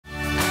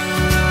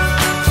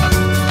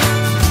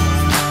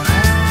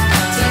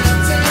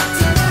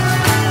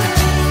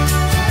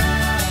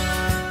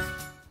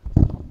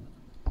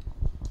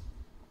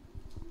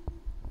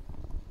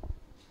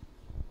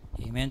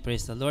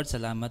Praise the Lord.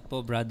 Salamat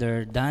po,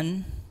 Brother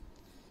Dan.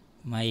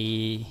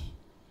 My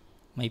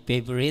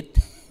favorite.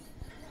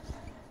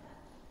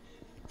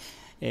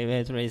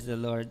 Amen. Praise the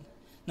Lord.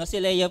 No, si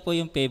Leia po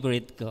yung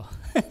favorite ko.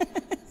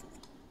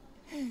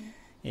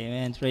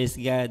 Amen. Praise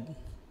God.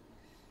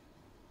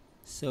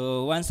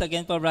 So, once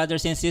again po,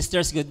 brothers and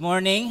sisters, good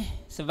morning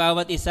sa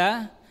bawat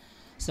isa.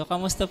 So,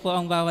 kamusta po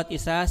ang bawat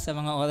isa sa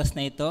mga oras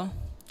na ito?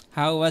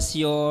 How was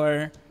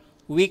your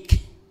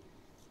week?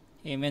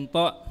 Amen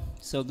po.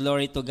 So,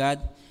 glory to God.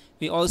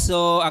 We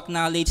also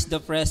acknowledge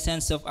the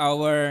presence of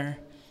our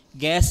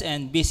guests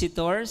and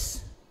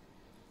visitors.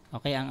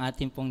 Okay, ang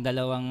ating pong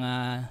dalawang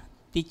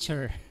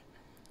teacher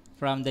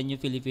from the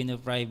New Filipino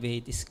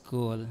Private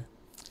School.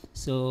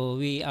 So,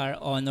 we are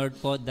honored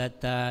po that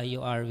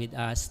you are with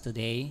us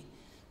today.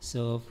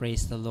 So,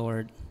 praise the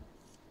Lord.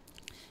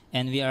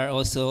 And I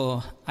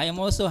am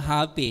also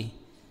happy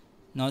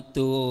not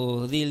to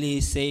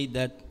really say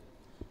that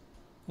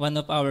one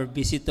of our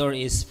visitors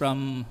is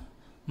from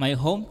my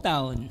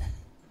hometown.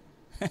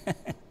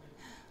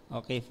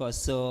 Okay po,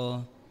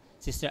 so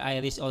Sister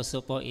Iris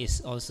also po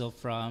is also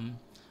from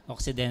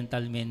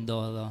Occidental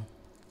Mindoro.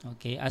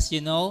 Okay, as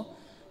you know,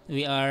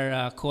 we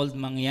are called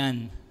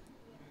Mangyan,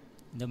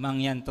 the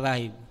Mangyan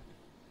tribe.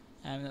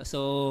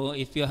 So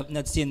if you have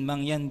not seen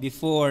Mangyan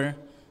before,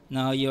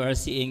 now you are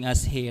seeing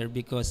us here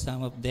because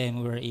some of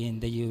them were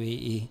in the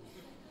UAE.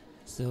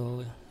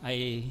 So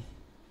I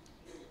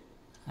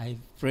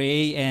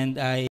pray and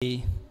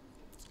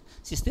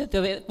Sister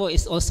Tere po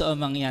is also a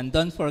Mangyan,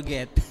 don't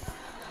forget.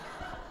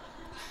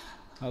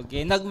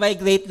 Okay,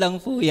 nag-migrate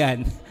lang po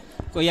yan.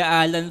 Kuya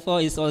Alan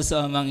po is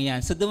also a Mangyan.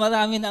 So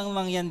dumarami na ang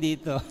Mangyan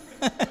dito.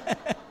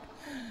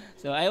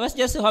 So I was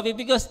just so happy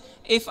because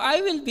if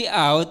I will be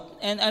out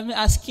and I'm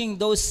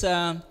asking those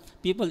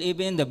people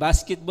even in the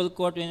basketball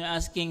court, when I'm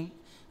asking,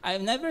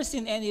 I've never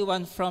seen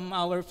anyone from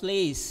our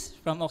place,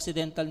 from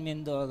Occidental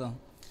Mindoro.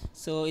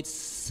 So it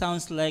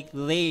sounds like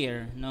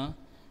rare, no?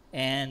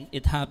 And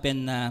it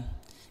happened na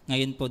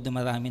ngayon po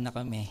dumarami na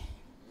kami.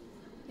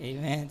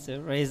 Amen.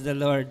 So praise the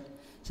Lord.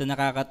 So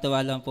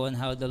nakakatuwa lang po on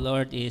how the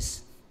Lord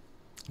is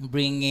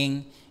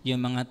bringing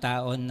yung mga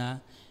tao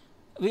na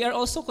we are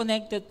also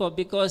connected po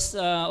because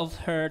of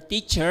her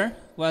teacher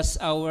was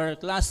our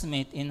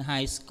classmate in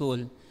high school.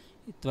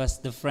 It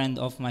was the friend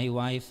of my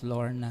wife,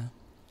 Lorna.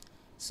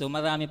 So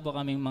marami po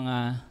kaming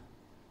mga,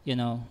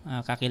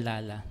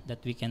 kakilala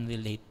that we can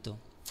relate to.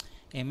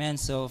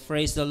 Amen. So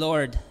praise the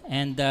Lord.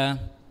 And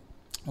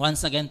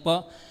once again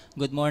po,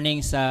 good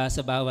morning sa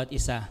bawat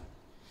isa.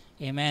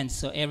 Amen.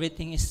 So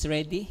everything is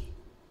ready.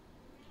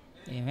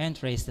 Amen.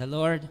 Praise the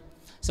Lord.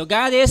 So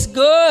God is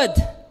good.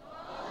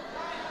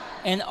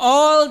 And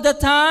all the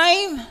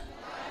time.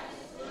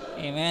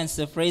 Amen.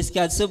 So praise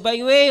God. So by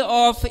way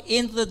of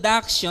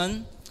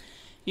introduction,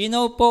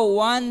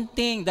 one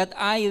thing that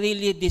I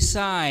really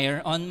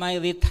desire on my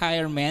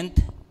retirement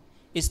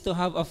is to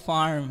have a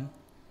farm.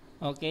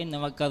 Okay, na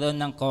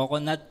magkaroon ng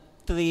coconut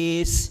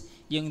trees,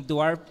 yung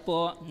dwarf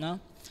po, no?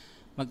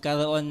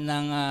 Magkaroon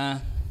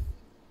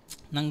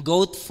ng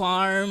goat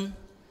farm,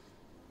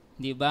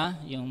 di ba?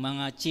 Yung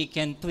mga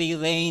chicken free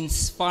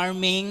range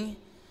farming.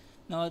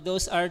 No,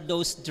 those are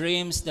those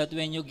dreams that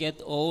when you get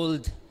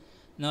old,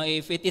 no,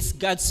 if it is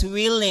God's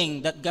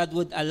willing that God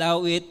would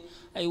allow it,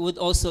 I would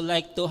also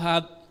like to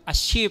have a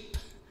sheep.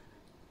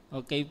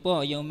 Okay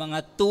po, yung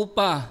mga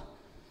tupa.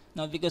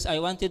 No, because I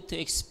wanted to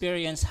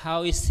experience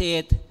how is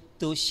it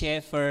to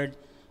shepherd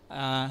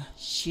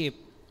sheep.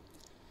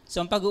 So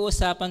ang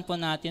pag-uusapan po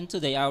natin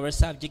today, our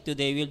subject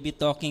today will be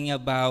talking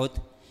about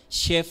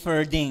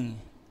shepherding.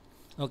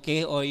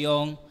 Okay, o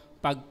yung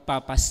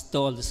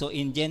pagpapastol. So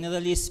in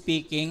generally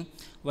speaking,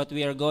 what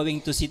we are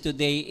going to see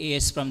today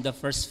is from the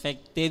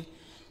perspective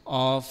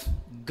of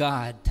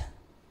God.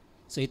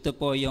 So ito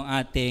po yung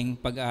ating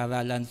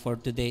pag-aaralan for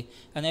today.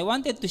 And I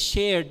wanted to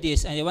share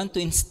this and I want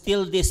to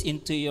instill this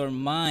into your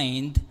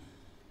mind.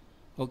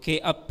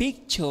 Okay, a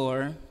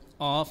picture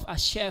of a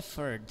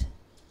shepherd.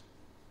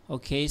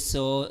 Okay,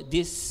 so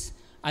this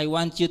I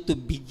want you to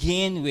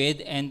begin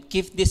with and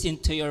keep this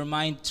into your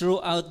mind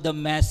throughout the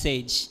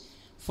message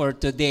for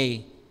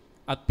today.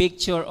 A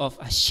picture of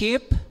a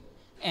sheep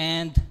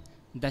and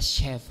the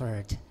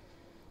shepherd.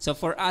 So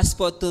for us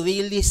po to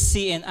really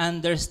see and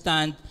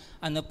understand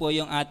ano po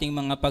yung ating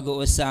mga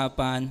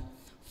pag-uusapan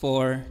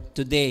for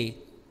today.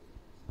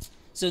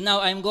 So now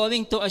I'm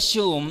going to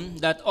assume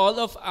that all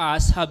of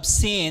us have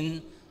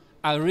seen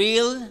a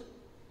real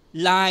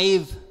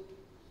live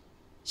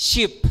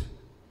sheep.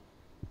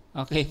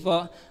 Okay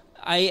po?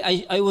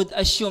 I would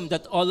assume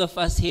that all of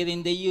us here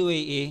in the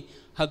UAE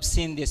have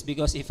seen this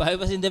because if I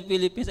was in the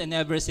Philippines, I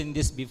never seen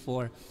this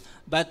before.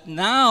 But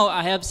now,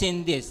 I have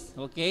seen this,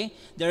 okay?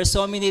 There are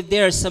so many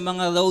there sa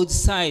mga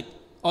roadside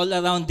all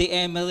around the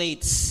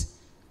Emirates.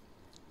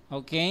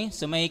 Okay?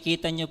 So,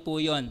 makikita nyo po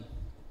yon.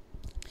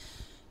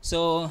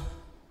 So,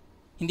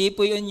 hindi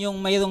po yun yung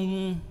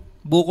mayroong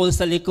bukol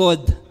sa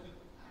likod.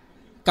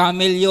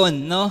 Camel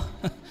yun, no?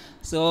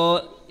 So,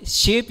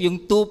 sheep, yung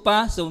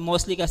tupa, so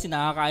mostly kasi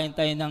nakakain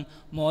tayo ng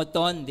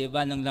moton, di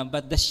ba, ng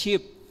lambat. The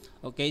sheep,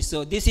 Okay,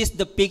 so this is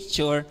the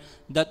picture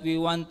that we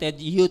wanted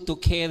you to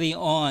carry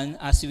on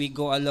as we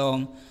go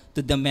along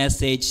to the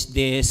message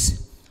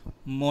this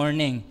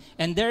morning.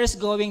 And there is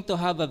going to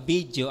have a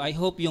video. I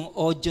hope yung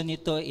audio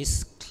nito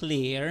is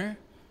clear.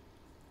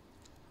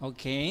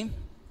 Okay.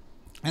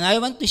 And I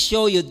want to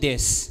show you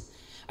this.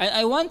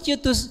 I want you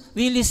to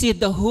really see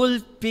the whole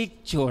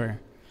picture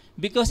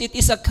because it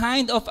is a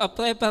kind of a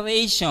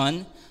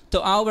preparation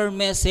to our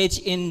message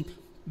in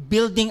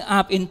building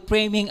up, in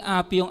framing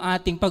up yung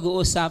ating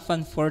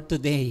pag-uusapan for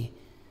today.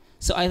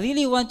 So I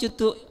really want you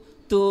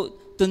to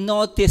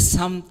notice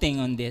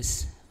something on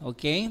this,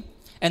 okay?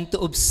 And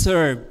to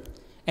observe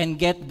and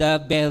get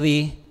the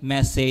very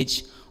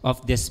message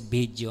of this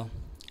video,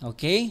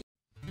 okay?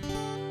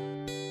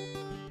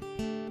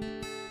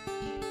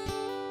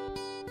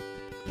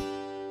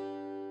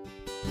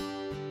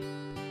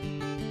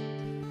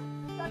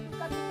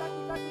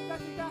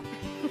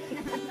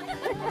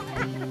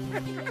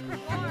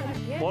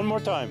 One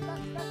more time.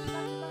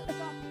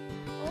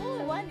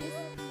 Oh, one is.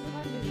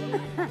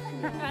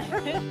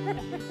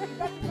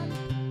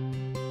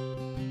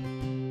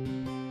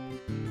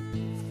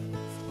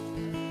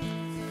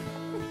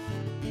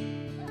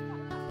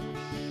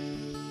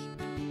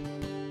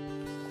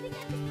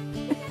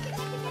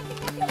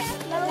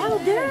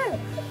 Louder!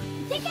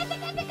 Tika,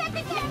 tika, tika,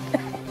 tika!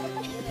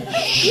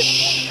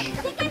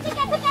 Tika,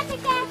 tika, tika,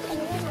 tika!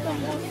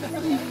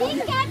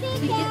 Tika,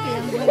 tika!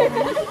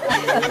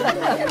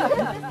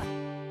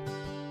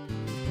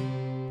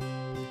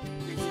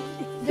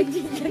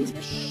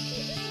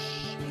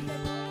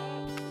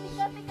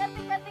 Tika, tika,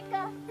 tika,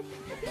 tika.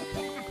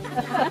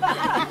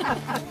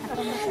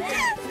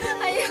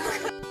 Ayoko.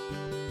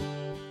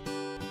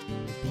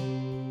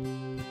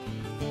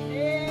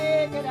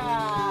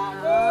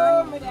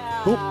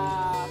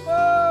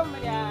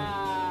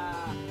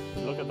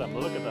 Look at them,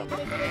 look at them.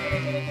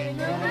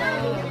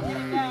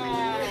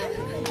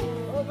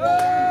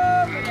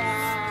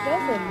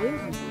 That's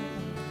amazing.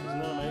 Isn't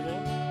that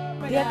amazing?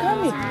 They are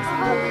coming.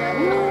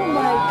 Oh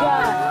my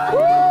God. Woo!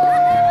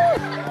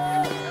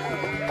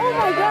 Oh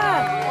my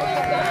God.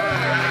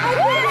 I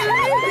can't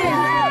believe it.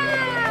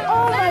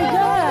 Oh my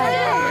God.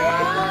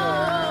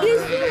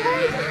 These two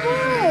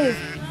boys.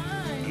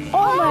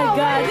 Oh my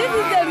God. This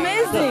is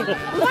amazing.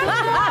 One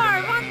more.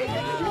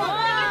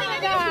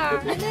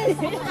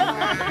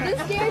 This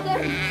scared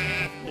them.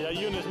 Yeah,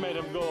 Eunice made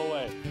him go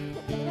away.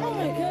 Oh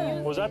my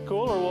God. Was that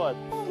cool or what?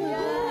 Oh my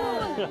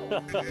God.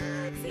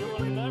 You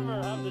will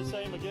never have the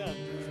same again.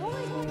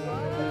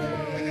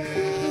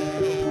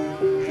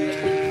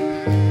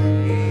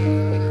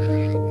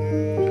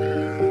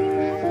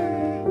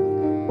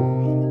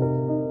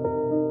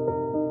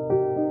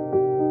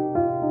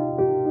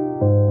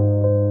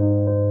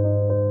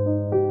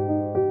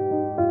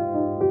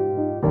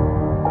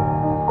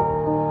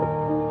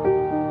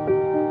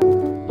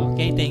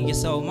 Okay, thank you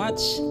so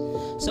much.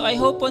 So I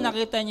hope po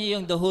nakita niyo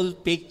yung the whole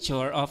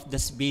picture of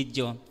this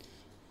video.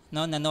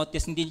 No,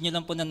 na-notice, hindi niyo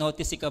lang po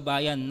na-notice si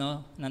Kabayan,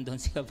 no? Nandoon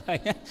si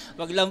Kabayan.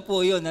 Wag lang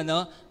po yun,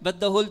 ano?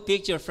 But the whole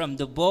picture from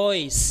the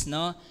boys,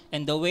 no?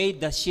 And the way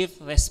the sheep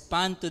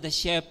respond to the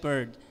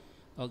shepherd.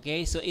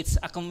 Okay, so it's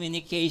a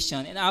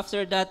communication. And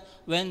after that,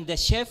 when the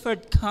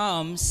shepherd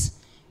comes,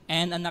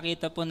 and ang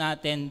nakita po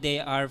natin, they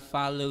are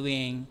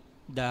following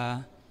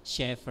the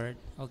shepherd.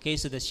 Okay,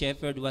 so the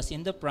shepherd was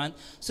in the front.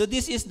 So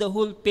this is the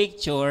whole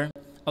picture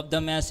of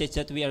the message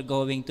that we are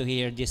going to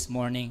hear this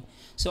morning.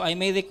 So I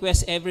may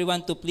request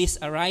everyone to please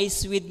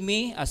arise with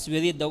me as we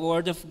read the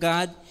Word of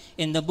God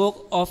in the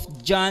book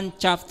of John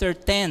chapter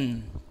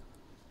 10.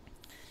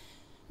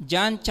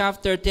 John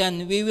chapter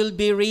 10, we will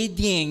be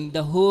reading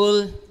the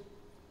whole,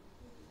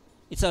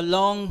 it's a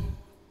long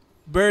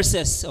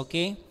verses,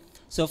 okay?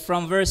 So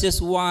from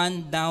verses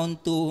 1 down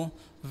to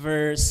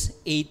verse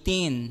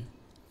 18.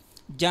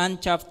 John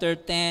chapter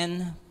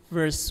 10,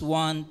 verse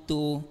 1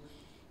 to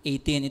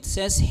 18. It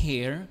says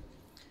here,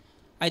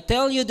 I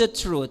tell you the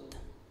truth,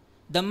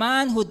 the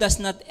man who does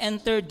not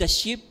enter the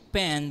sheep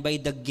pen by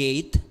the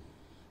gate,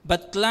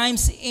 but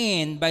climbs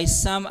in by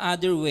some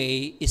other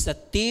way, is a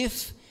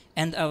thief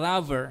and a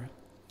robber.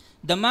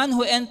 The man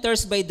who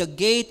enters by the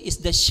gate is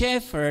the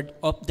shepherd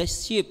of the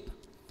sheep.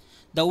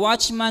 The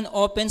watchman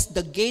opens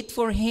the gate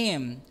for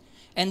him,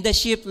 and the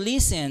sheep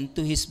listen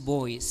to his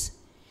voice.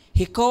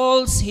 He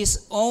calls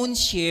his own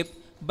sheep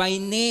by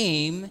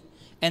name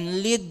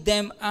and lead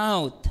them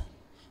out.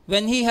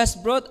 When he has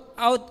brought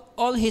out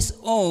all his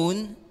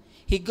own,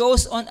 he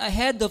goes on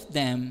ahead of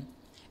them,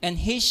 and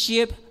his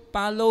sheep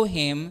follow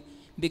him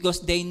because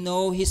they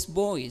know his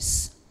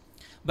voice.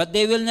 But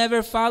they will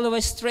never follow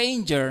a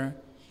stranger.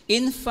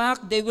 In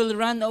fact, they will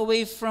run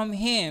away from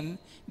him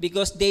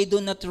because they do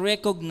not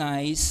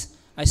recognize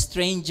a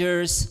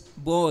stranger's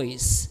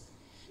voice.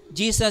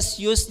 Jesus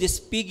used this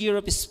figure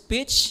of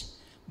speech,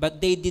 but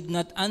they did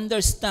not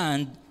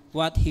understand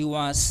what he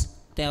was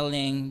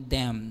telling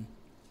them.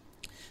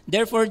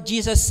 Therefore,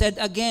 Jesus said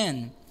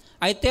again,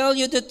 I tell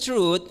you the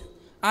truth,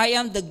 I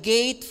am the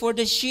gate for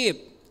the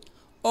sheep.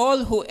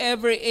 All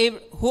whoever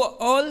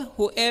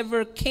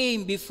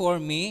came before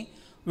me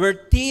were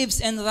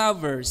thieves and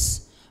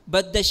robbers,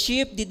 but the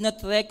sheep did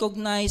not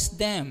recognize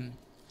them.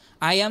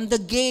 I am the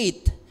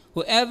gate.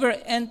 Whoever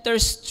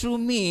enters through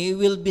me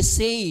will be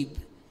saved.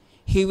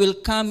 He will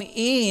come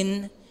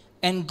in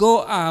and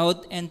go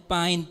out and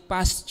find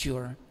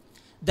pasture.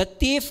 The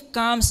thief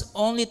comes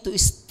only to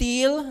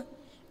steal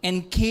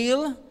and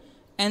kill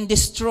and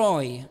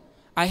destroy.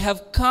 I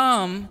have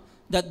come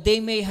that they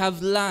may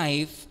have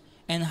life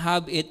and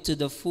have it to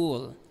the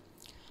full.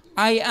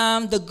 I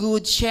am the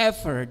good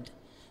shepherd.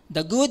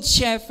 The good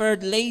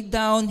shepherd laid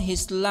down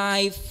his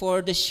life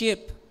for the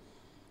sheep.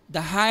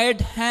 The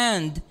hired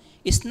hand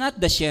is not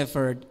the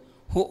shepherd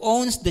who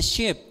owns the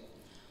sheep.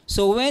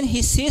 So when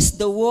he sees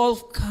the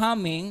wolf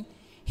coming,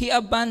 he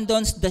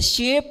abandons the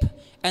sheep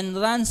and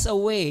runs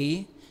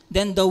away.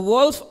 Then the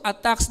wolf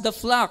attacks the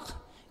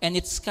flock and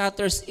it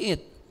scatters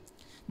it.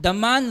 The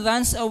man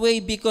runs away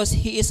because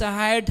he is a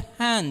hired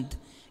hand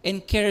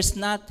and cares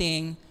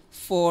nothing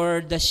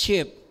for the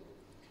sheep.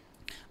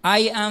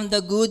 I am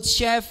the good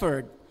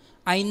shepherd.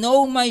 I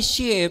know my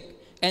sheep,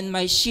 and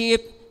my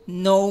sheep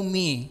know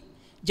me.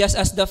 Just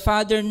as the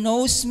Father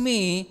knows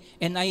me,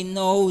 and I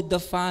know the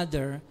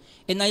Father.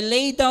 And I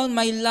lay down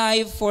my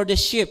life for the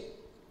sheep.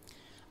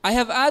 I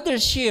have other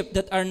sheep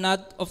that are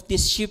not of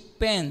this sheep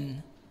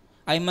pen.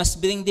 I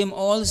must bring them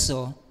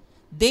also.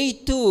 They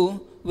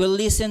too will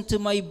listen to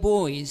my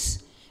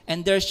voice,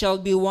 and there shall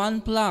be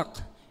one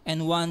flock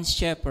and one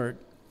shepherd.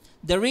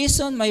 The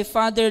reason my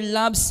Father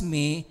loves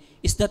me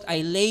is that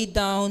I lay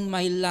down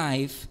my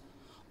life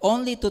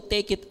only to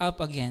take it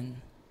up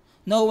again.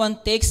 No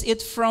one takes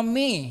it from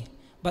me,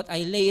 but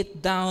I lay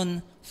it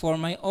down for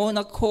my own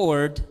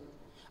accord.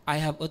 I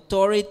have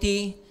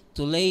authority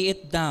to lay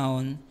it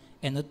down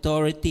and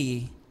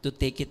authority to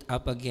take it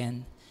up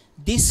again.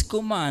 This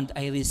command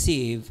I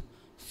receive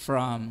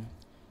from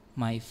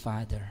my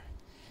Father.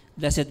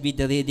 Blessed be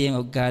the reading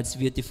of God's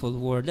beautiful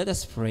word. Let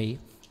us pray.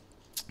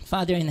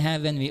 Father in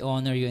heaven, we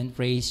honor you and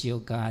praise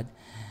you, God,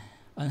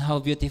 on how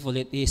beautiful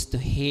it is to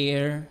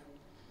hear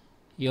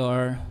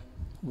your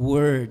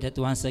word that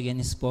once again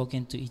is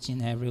spoken to each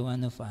and every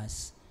one of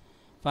us.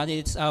 Father,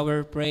 it's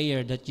our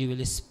prayer that you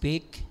will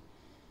speak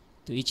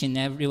to each and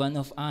every one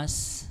of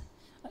us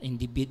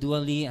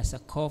individually, as a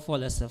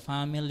couple, as a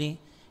family,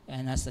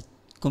 and as a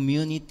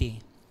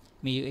community.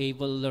 May you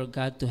able, Lord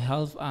God, to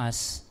help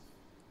us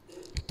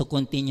to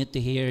continue to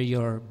hear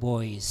your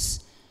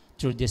voice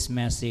through this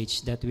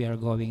message that we are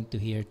going to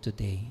hear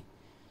today.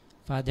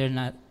 Father,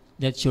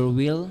 let your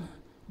will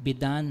be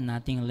done,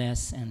 nothing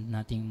less and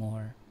nothing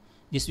more.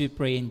 This we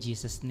pray in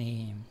Jesus'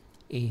 name.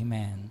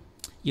 Amen.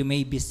 You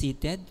may be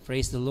seated.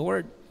 Praise the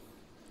Lord.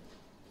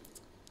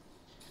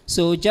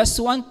 So just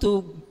want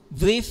to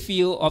brief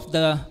you of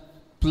the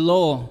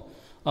flow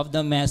of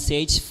the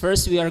message.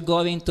 First, we are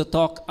going to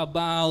talk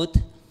about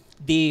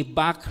the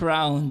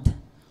background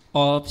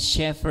of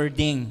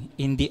shepherding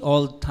in the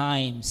old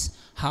times,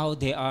 how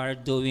they are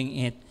doing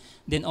it.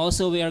 Then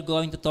also we are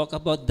going to talk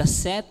about the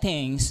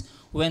settings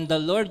when the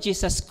Lord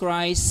Jesus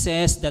Christ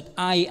says that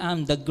I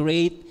am the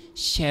great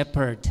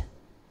shepherd.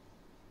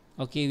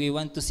 Okay, we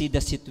want to see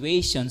the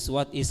situations,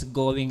 what is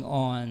going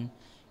on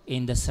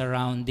in the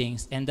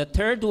surroundings. And the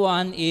third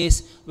one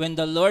is when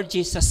the Lord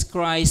Jesus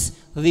Christ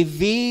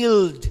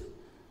revealed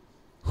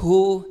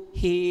who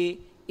He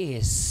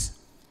is.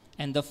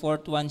 And the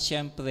fourth one,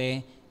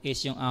 syempre,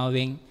 is yung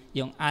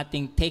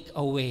ating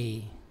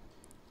takeaway.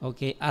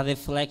 Okay, a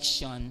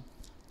reflection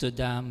to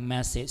the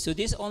message. So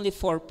these only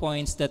 4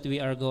 points that we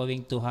are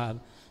going to have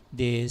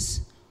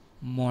this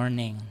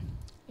morning.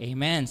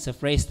 Amen. So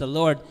praise the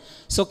Lord.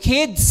 So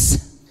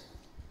kids,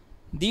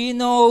 do you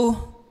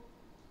know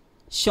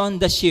Shaun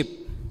the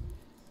sheep?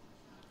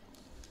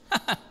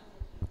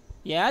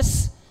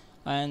 Yes?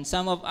 And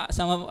some of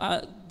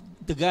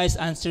the guys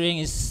answering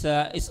is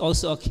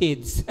also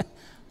kids.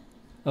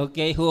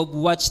 Okay, who have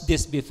watched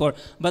this before.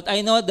 But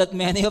I know that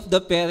many of the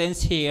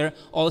parents here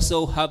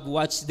also have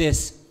watched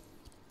this.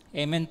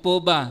 Amen po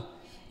ba?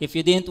 If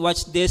you didn't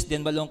watch this,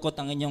 then malungkot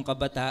ang inyong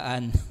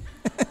kabataan.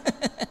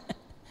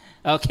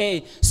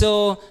 Okay,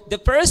 so the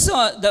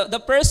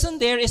person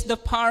there is the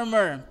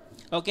farmer.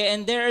 Okay,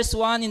 and there is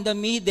one in the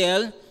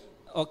middle.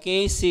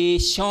 Okay, si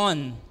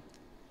Shaun.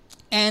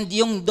 And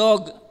yung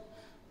dog.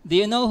 Do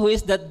you know who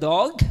is that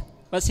dog?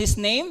 What's his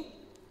name?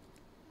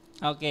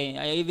 Okay,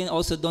 I even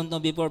also don't know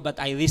before, but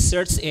I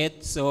researched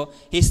it. So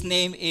his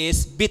name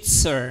is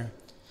Bitzer.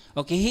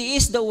 Okay, he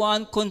is the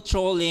one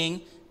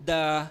controlling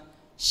the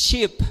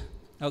sheep.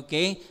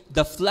 Okay,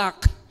 the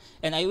flock.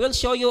 And I will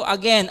show you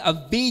again a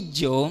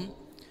video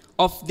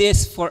of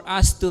this for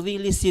us to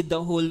really see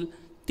the whole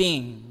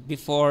thing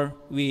before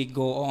we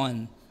go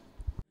on.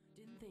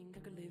 Didn't think I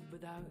could live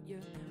without you.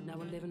 Now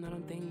I'm living, I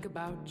don't think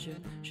about you.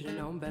 Should've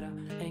known better.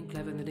 Ain't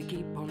clever than to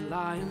keep on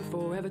lying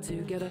forever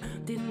together.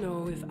 Didn't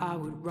know if I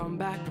would run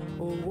back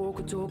or walk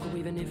or talk, or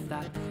even if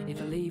I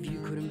leave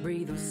you couldn't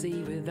breathe or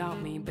see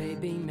without me,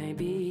 baby.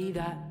 Maybe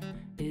that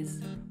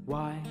is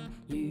why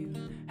you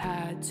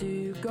had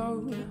to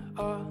go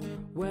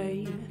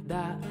away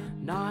that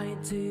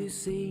night to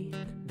see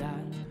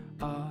that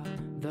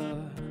other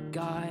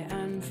guy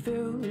and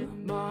fill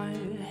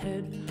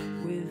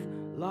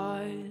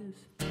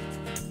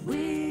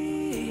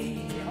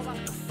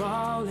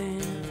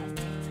falling.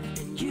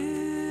 And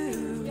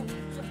you,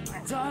 my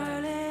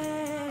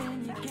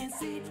darling, you can't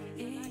see.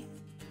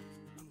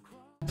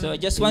 So I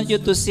just want you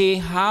to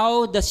see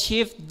how the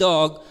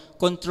sheepdog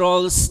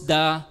controls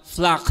the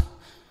flock.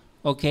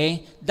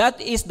 Okay?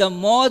 That is the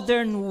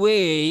modern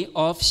way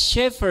of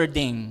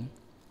shepherding.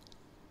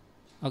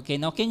 Okay,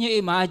 now can you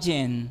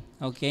imagine,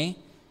 okay,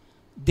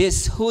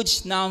 this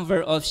huge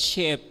number of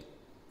sheep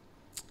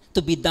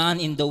to be done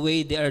in the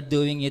way they are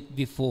doing it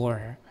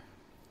before?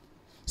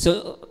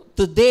 So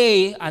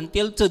today,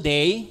 until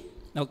today,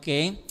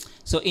 okay,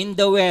 so in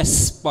the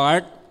west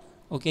part,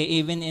 okay,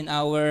 even in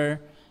our,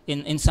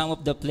 in some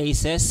of the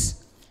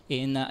places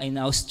in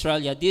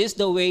Australia, this is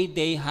the way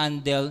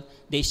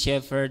they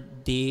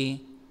shepherd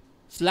the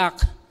flock.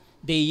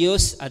 They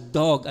use a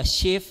dog, a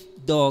sheep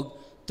dog,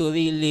 to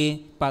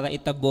really para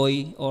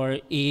itaboy or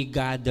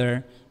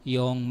i-gather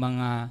yung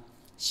mga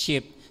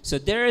sheep. So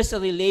there is a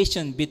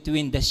relation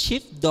between the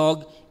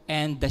sheepdog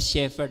and the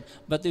shepherd.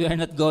 But we are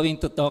not going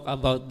to talk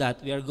about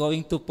that. We are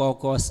going to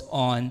focus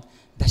on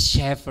the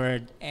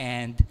shepherd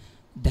and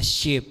the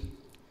sheep.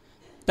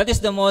 That is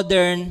the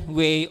modern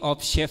way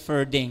of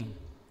shepherding.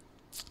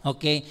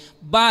 Okay?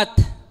 But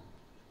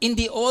in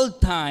the old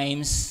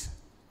times,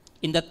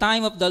 in the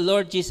time of the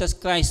Lord Jesus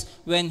Christ,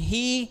 when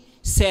He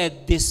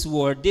said this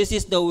word, this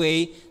is the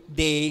way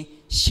they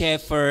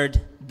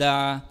shepherd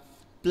the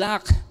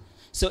flock.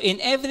 So in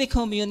every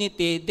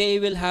community, they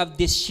will have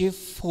this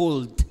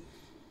sheepfold.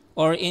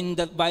 Or in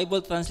the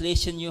Bible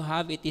translation you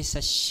have, it is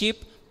a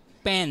sheep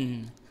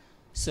pen.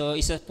 So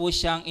isa po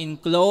siyang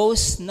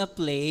enclosed na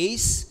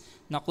place,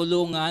 na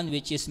kulungan,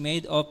 which is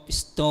made of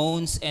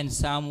stones and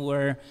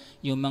somewhere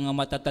yung mga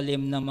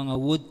matatalim na mga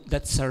wood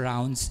that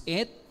surrounds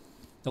it.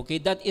 Okay,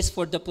 that is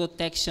for the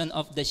protection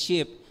of the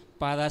sheep,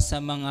 para sa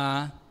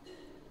mga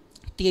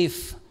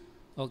thief,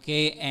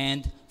 okay,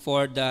 and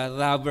for the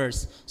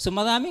robbers. So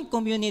maraming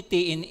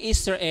community in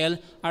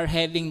Israel are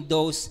having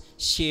those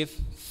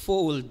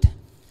sheepfold.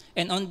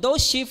 And on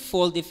those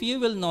sheepfold, if you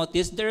will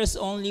notice, there is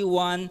only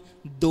one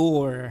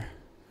door.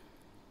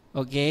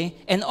 Okay?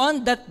 And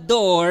on that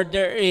door,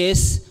 there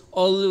is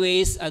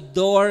always a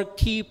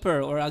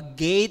doorkeeper or a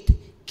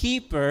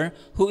gatekeeper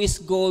who is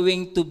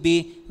going to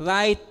be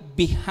right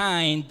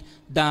behind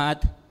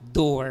that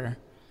door.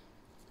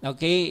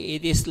 Okay?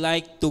 It is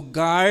like to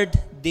guard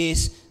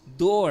this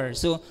door.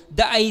 So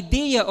the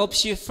idea of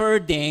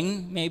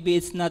shepherding, maybe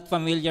it's not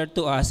familiar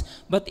to us,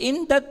 but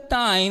in that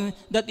time,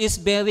 that is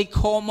very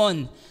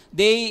common.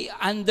 They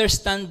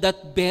understand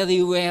that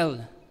very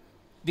well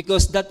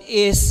because that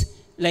is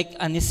like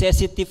a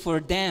necessity for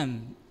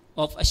them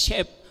of a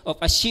sheep.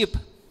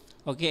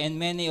 Okay, and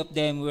many of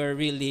them were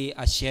really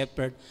a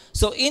shepherd.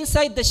 So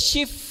inside the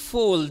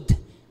sheepfold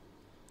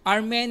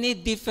are many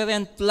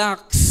different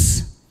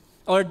flocks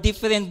or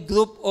different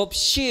group of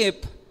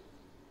sheep.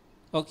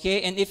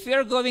 Okay, and if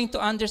you're going to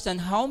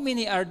understand how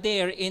many are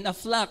there in a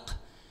flock,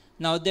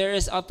 now there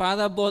is a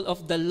parable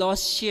of the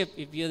lost sheep,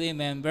 if you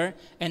remember,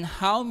 and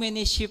how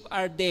many sheep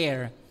are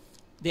there?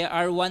 There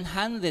are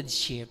 100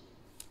 sheep.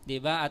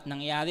 Diba? At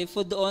nangyari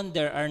po doon,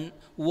 there are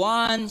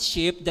one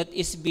sheep that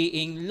is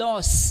being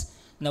lost.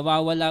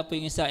 Nawawala po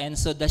yung isa. And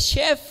so the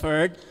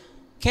shepherd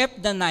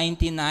kept the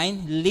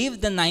 99, leave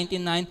the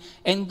 99,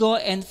 and go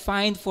and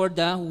find for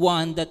the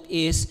one that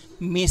is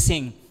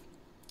missing.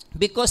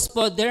 Because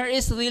po, there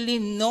is really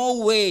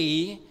no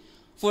way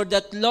for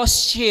that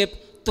lost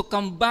sheep to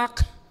come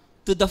back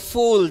to the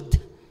fold,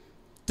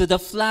 to the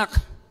flock.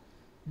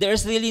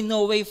 There's really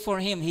no way for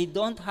him. He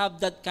don't have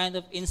that kind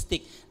of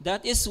instinct.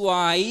 That is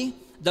why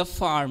the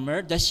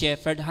farmer, the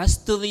shepherd, has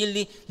to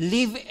really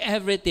leave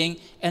everything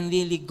and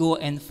really go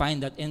and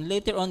find that. And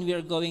later on, we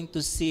are going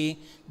to see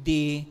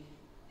the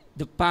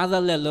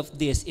parallel of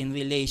this in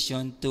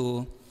relation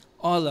to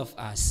all of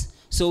us.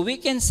 So we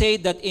can say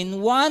that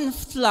in one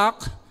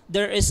flock,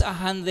 there is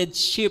 100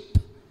 sheep.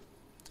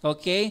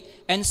 Okay?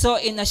 And so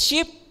in a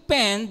sheep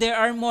pen, there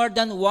are more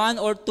than 1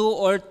 or 2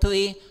 or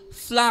 3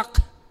 flock.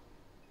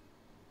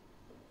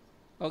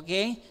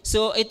 Okay?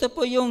 So ito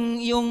po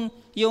yung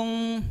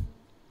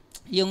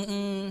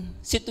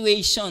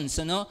situations,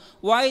 ano?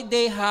 Why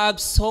they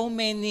have so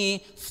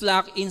many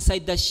flock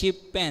inside the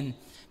sheep pen.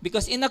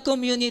 Because in a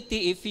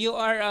community, if you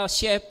are a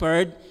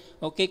shepherd,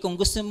 okay, kung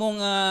gusto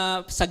mong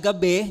sa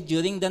gabi,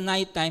 during the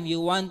night time,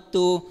 you want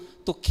to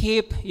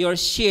keep your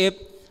sheep,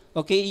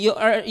 okay,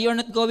 you're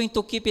not going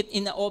to keep it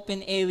in an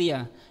open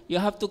area. You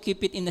have to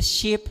keep it in a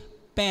sheep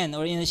pen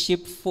or in a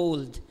sheep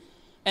fold.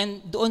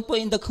 And doon po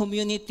in the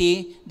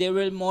community, there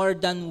will more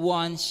than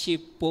one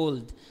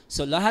sheepfold.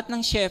 So lahat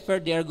ng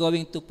shepherd, they are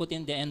going to put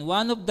in there. And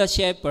one of the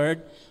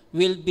shepherd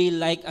will be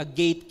like a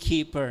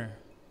gatekeeper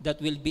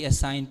that will be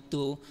assigned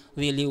to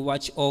really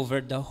watch over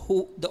the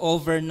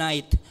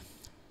overnight.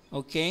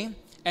 Okay?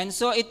 And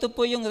so ito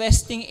po yung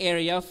resting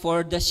area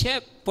for the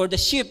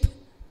sheep.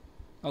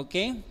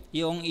 Okay?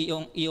 Yung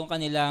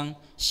kanilang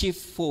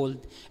sheepfold.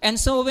 And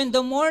so when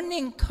the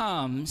morning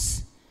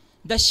comes,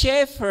 the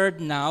shepherd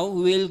now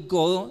will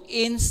go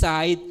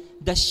inside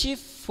the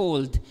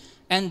sheepfold.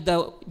 And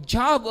the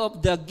job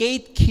of the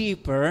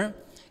gatekeeper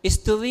is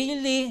to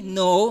really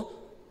know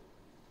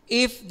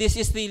if this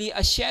is really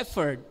a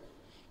shepherd.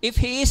 If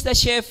he is the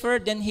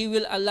shepherd, then he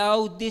will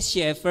allow this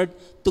shepherd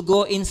to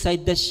go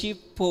inside the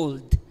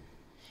sheepfold.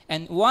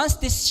 And once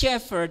this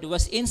shepherd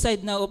was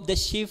inside now of the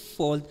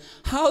sheepfold,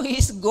 how he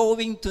is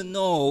going to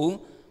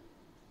know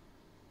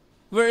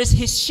where is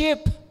his sheep?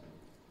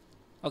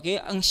 Okay,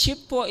 ang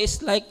sheep po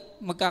is like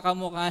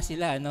magkakamukha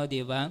sila, no,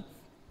 di ba?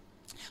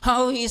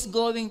 How he is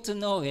going to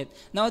know it.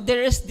 Now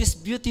there is this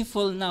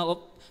beautiful now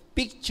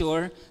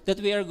picture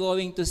that we are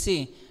going to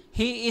see.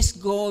 He is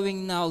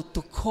going now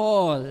to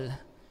call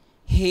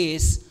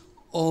his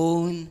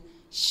own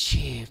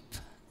sheep.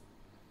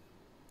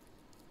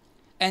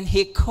 And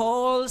he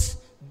calls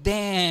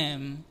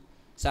them,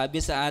 sabi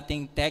sa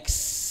ating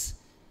text,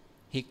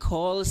 he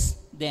calls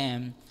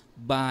them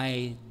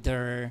by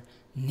their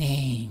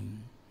name.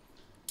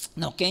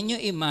 Now, can you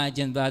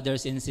imagine,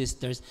 brothers and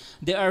sisters,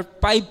 there are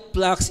 5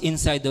 flocks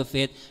inside of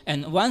it,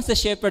 and once the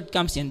shepherd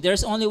comes in,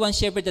 there's only one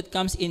shepherd that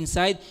comes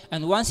inside,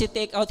 and once he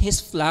take out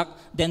his flock,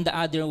 then the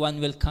other one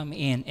will come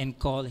in and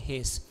call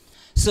his.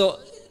 So,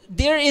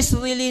 there is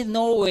really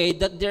no way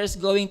that there's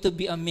going to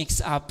be a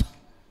mix-up.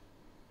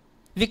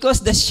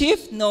 Because the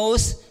sheep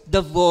knows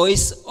the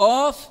voice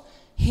of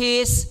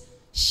his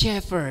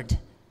shepherd.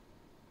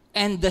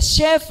 And the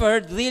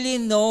shepherd really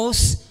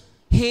knows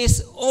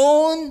his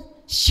own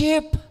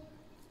sheep.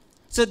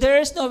 So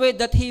there is no way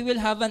that he will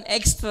have an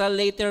extra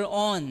later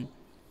on.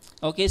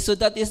 Okay, so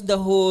that is the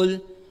whole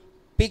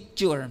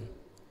picture.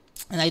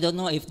 And I don't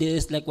know if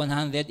this is like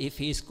 100, if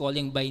he is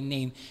calling by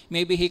name.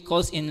 Maybe he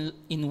calls in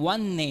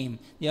one name.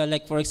 Yeah,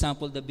 like for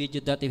example, the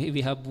video that we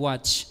have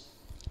watched.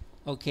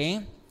 Okay,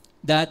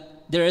 that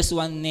there is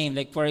one name.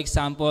 Like for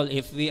example,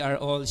 if we are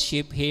all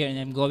sheep here and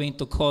I'm going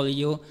to call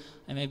you,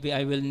 and maybe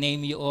I will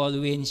name you all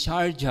in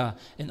Sharjah,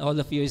 and all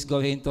of you is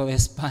going to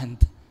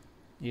respond.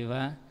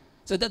 Diba?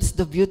 So that's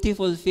the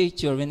beautiful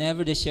picture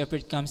whenever the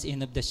shepherd comes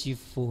in of the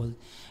sheepfold.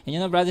 And you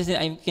know, brothers,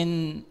 I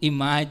can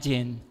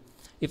imagine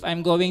if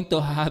I'm going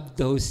to have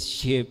those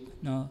sheep,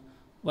 no,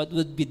 what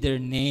would be their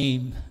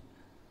name?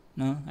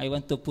 No? I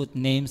want to put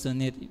names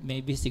on it.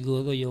 Maybe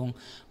siguro yung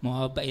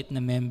mabait na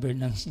member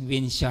ng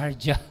Win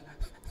Sharjah.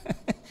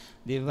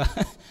 Diba?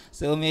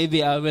 So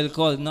maybe I will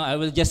call, no, I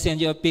will just send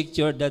you a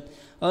picture that,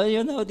 oh,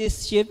 you know,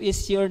 this sheep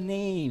is your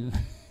name.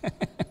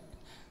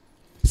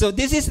 So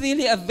this is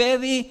really a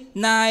very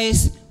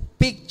nice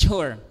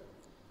picture.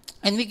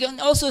 And we can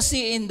also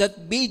see in that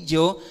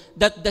video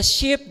that the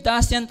sheep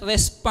doesn't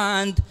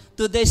respond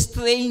to the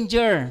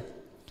stranger.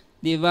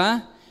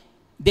 Diba?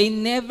 They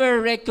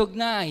never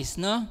recognize,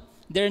 no?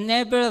 They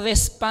never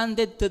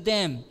responded to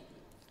them.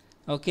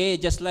 Okay,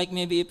 just like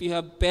maybe if you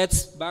have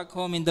pets back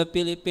home in the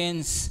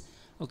Philippines,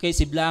 okay,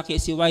 si Blackie,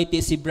 si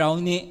Whitey, si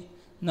Brownie,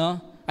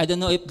 no? I don't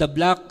know if the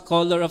black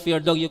color of your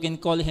dog, you can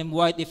call him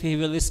white if he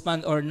will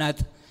respond or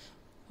not.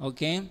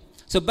 Okay?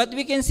 So, but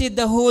we can see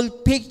the whole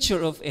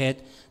picture of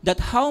it, that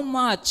how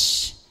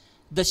much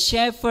the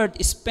shepherd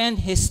spent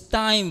his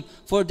time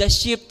for the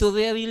sheep to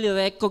really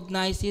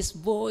recognize his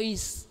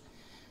voice.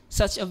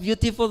 Such a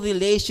beautiful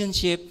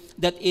relationship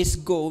that is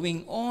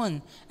going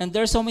on. And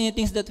there are so many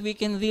things that we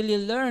can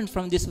really learn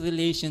from this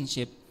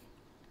relationship.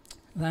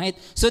 Right?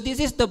 So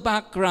this is the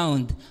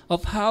background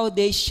of how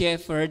they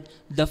shepherd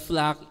the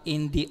flock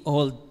in the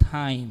old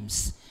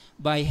times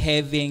by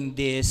having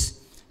this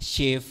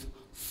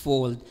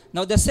sheepfold.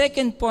 Now the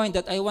second point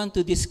that I want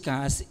to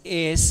discuss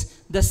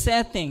is the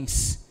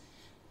settings.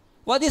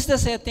 What is the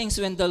settings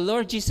when the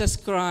Lord Jesus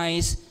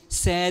Christ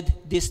said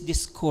this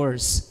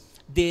discourse,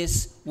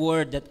 this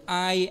word that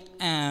I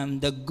am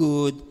the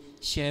good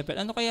shepherd?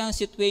 Ano kaya ang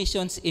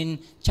situations in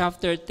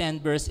chapter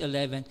 10 verse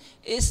 11?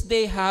 Is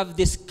they have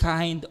this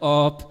kind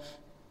of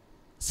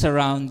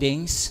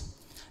surroundings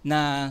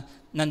na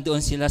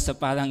nandoon sila sa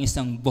parang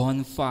isang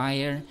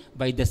bonfire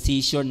by the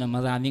seashore na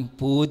maraming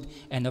food,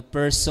 and a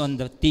person,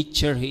 the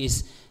teacher who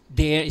is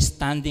there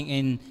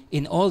standing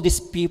in all these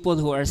people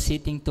who are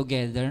sitting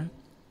together.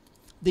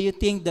 Do you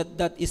think that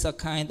that is a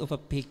kind of a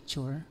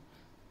picture?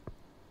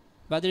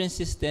 Brother and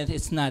sister,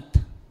 it's not.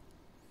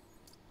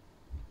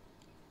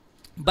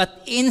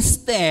 But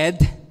instead,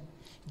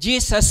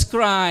 Jesus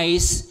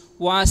Christ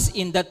was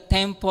in the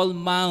Temple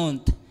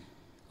Mount.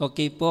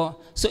 Okay po?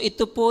 So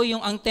ito po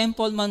yung ang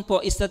Temple Mount po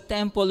is the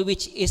temple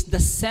which is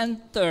the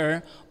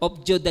center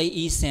of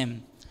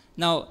Judaism.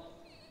 Now,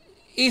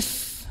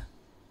 if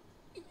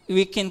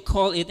we can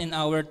call it in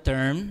our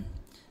term,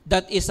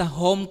 that is a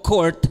home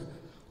court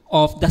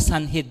of the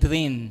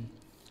Sanhedrin.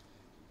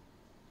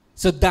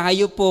 So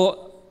dayo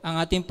po ang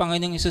ating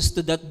Panginoong Hesus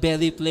to that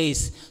very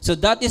place. So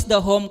that is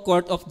the home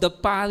court of the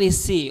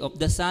Pharisee, of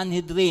the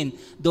Sanhedrin,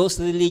 those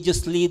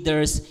religious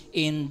leaders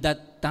in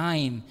that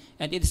time.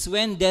 And it is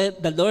when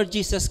the Lord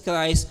Jesus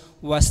Christ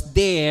was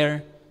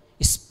there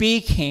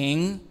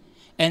speaking,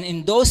 and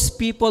in those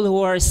people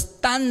who are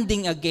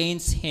standing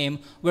against him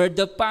were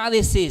the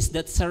Pharisees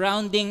that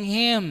surrounding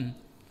him.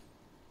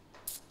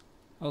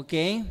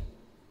 Okay?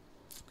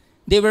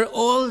 They were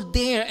all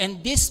there,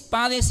 and this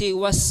Pharisee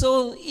was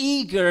so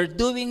eager,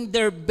 doing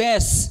their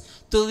best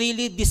to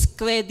really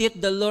discredit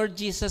the Lord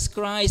Jesus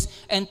Christ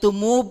and to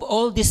move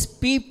all these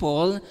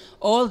people,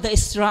 all the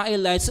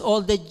Israelites,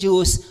 all the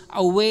Jews,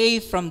 away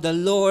from the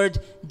Lord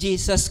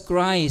Jesus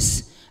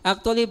Christ.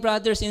 Actually,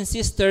 brothers and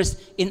sisters,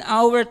 in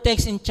our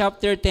text in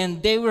chapter 10,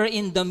 they were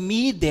in the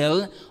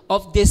middle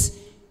of this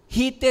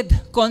heated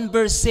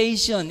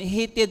conversation,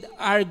 heated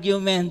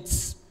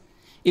arguments.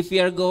 If we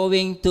are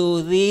going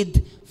to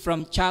read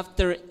from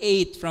chapter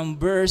 8, from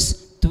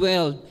verse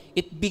 12,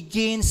 it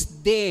begins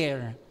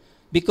there.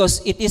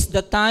 Because it is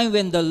the time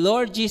when the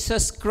Lord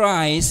Jesus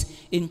Christ,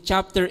 in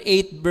chapter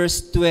 8,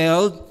 verse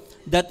 12,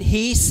 that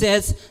He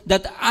says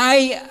that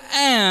I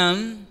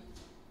am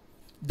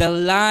the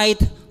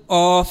light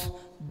of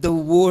the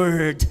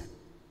world.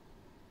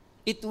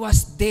 It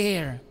was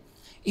there.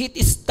 It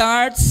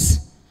starts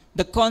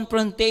the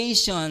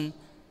confrontation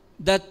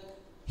that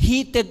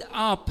heated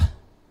up,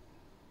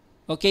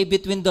 okay,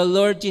 between the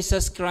Lord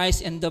Jesus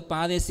Christ and the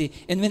Pharisee.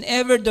 And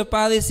whenever the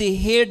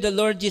Pharisee heard the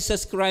Lord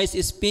Jesus Christ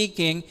is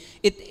speaking,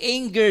 it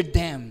angered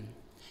them.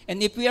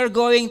 And if we are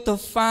going to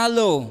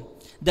follow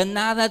the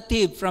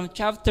narrative from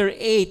chapter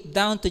 8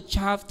 down to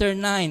chapter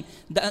 9,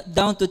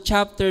 down to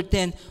chapter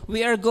 10,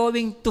 we are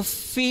going to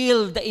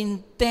feel the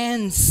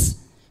intense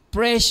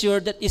pressure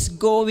that is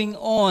going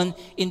on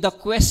in the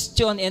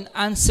question and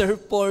answer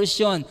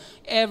portion.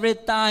 Every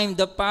time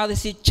the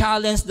Pharisee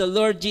challenged the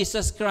Lord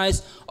Jesus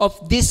Christ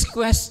of this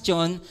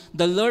question,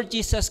 the Lord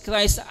Jesus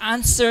Christ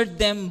answered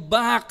them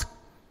back.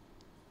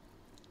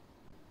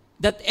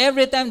 That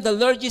every time the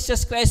Lord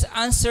Jesus Christ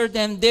answered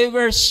them, they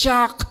were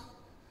shocked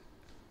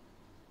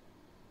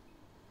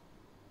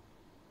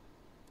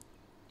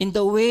in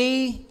the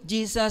way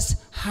Jesus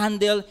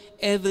handled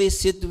every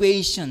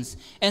situation.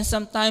 And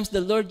sometimes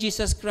the Lord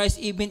Jesus Christ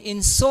even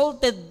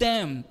insulted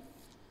them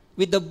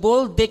with the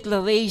bold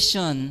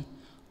declaration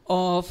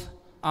of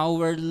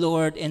our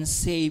Lord and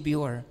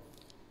Savior.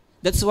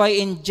 That's why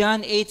in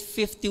John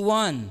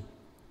 8:51,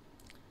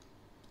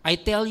 I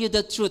tell you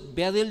the truth,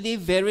 verily,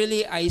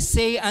 verily, I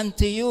say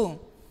unto you,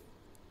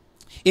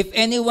 if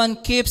anyone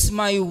keeps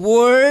my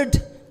word,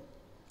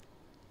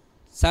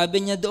 sabi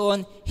niya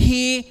doon,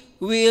 he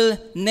will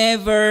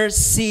never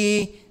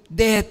see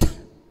death.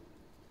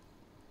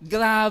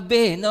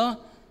 Grabe, no?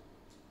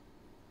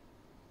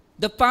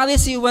 The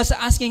Pharisee was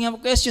asking him a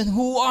question,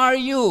 who are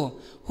you?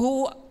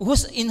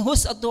 In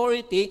whose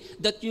authority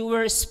that you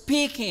were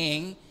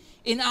speaking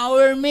in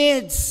our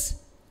midst?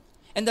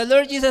 And the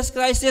Lord Jesus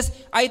Christ says,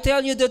 I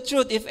tell you the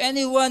truth, if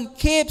anyone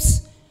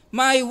keeps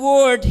my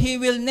word, he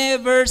will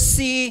never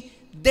see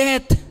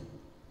death.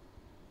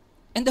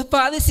 And the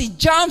Pharisee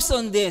jumps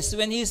on this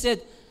when he said,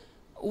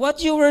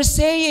 what you were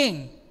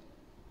saying?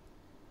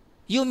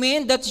 You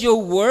mean that your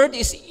word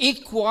is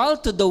equal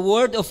to the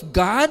word of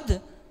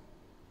God?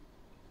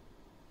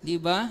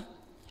 Diba?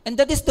 And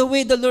that is the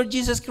way the Lord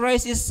Jesus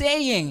Christ is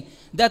saying,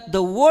 that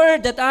the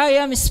word that I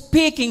am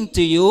speaking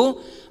to you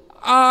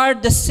are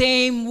the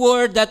same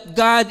word that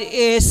God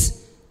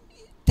is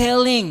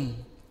telling.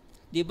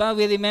 Diba?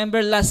 We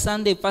remember last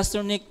Sunday,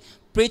 Pastor Nick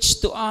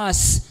preached to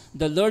us,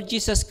 the Lord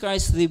Jesus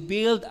Christ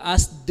revealed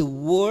us the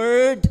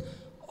word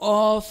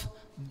of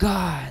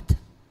God.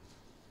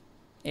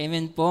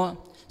 Amen po.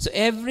 So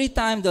every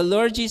time the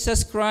Lord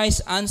Jesus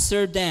Christ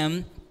answered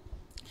them,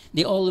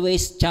 they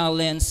always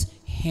challenge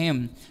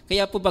Him.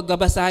 Kaya po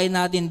pagbabasahin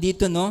natin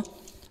dito, no?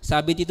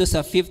 Sabi dito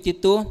sa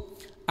 52,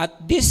 at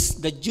this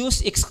the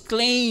Jews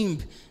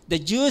exclaimed. The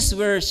Jews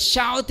were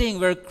shouting,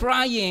 were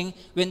crying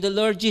when the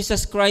Lord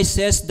Jesus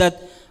Christ says that,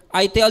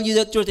 I tell you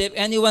the truth, if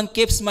anyone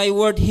keeps my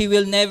word, he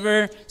will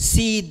never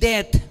see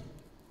death.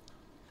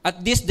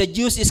 At this, the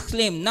Jews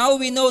exclaimed, now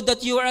we know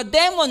that you are a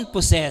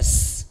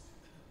demon-possessed.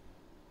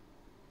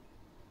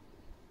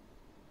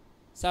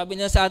 Sabi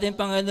na sa ating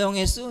Panginoong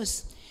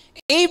Jesus,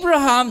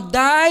 Abraham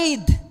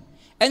died,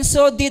 and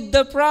so did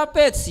the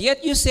prophets.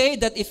 Yet you say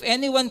that if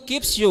anyone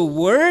keeps your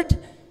word,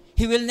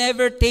 he will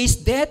never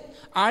taste death.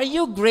 Are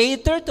you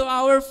greater to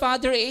our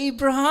father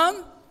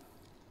Abraham?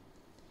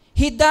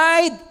 He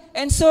died,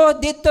 and so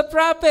did the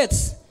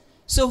prophets.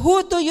 So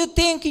who do you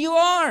think you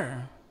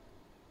are?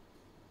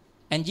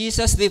 And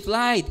Jesus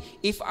replied,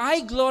 if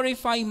I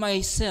glorify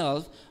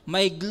myself,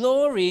 my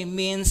glory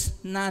means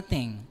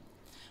nothing.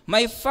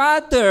 My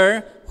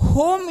Father,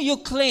 whom you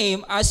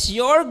claim as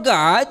your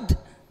God,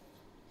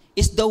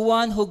 is the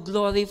one who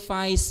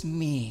glorifies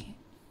me.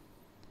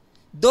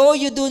 Though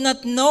you do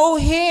not know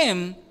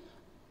Him,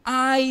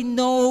 I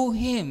know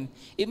Him.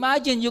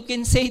 Imagine you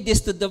can say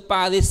this to the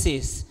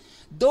Pharisees.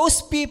 Those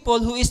people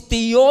who is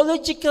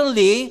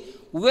theologically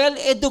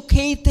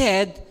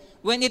well-educated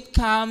when it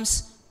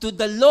comes to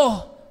the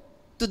law,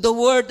 to the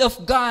Word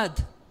of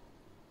God.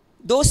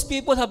 Those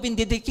people have been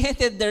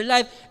dedicated their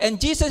life. And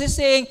Jesus is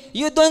saying,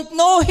 you don't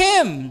know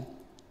Him.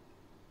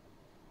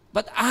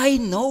 But I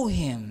know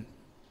Him.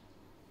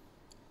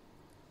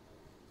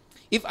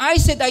 If I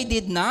said I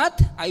did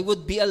not, I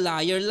would be a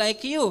liar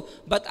like you.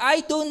 But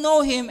I do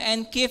know Him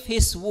and keep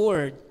His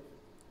word.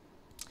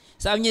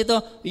 Sabi niyo ito,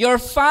 your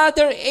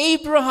father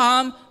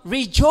Abraham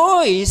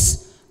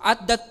rejoiced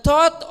at the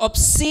thought of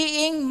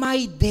seeing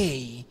my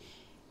day.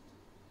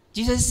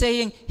 Jesus is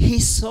saying, he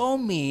saw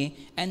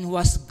me and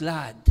was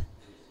glad.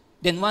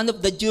 Then one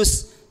of the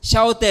Jews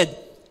shouted,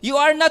 you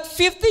are not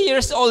 50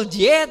 years old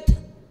yet,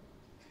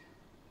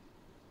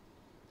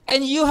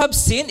 and you have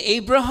seen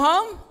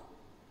Abraham?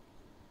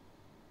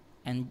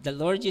 And the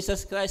Lord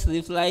Jesus Christ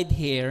replied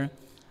here,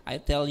 I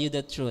tell you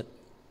the truth.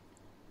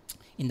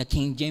 In the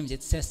King James,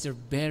 it says,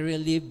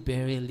 verily,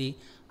 verily,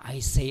 I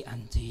say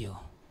unto you,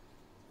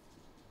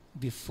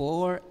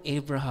 before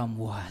Abraham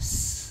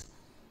was.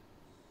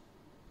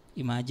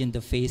 Imagine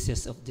the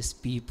faces of these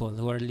people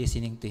who are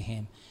listening to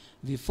him.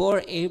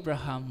 Before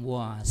Abraham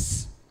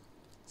was,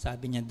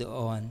 sabi niya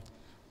doon,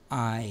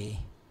 I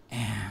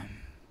am.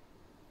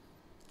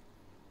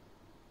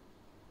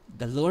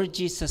 The Lord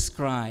Jesus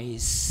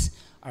Christ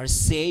are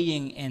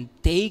saying and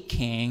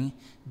taking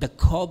the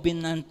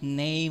covenant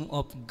name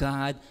of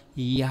God,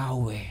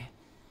 Yahweh.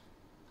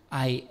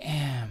 I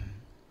am.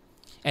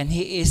 And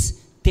he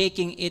is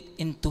taking it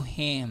into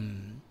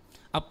him,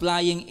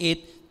 applying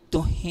it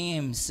to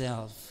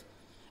himself.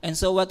 And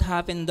so what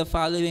happened in the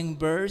following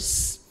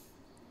verse?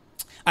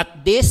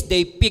 At this,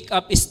 they pick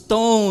up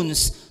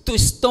stones to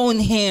stone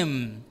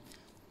him.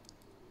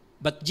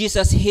 But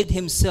Jesus hid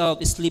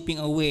himself, sleeping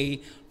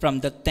away from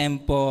the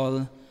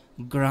temple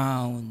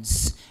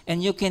grounds.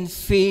 And you can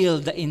feel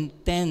the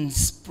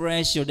intense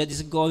pressure that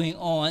is going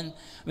on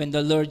when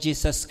the Lord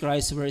Jesus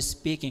Christ were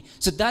speaking.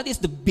 So that is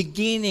the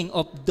beginning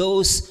of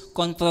those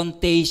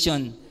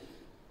confrontation.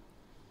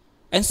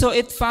 And so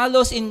it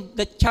follows in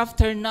the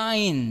chapter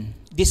 9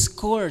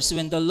 discourse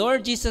when the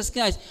Lord Jesus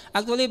Christ,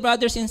 actually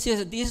brothers and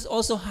sisters, this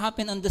also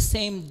happened on the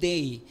same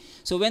day.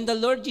 So when the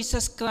Lord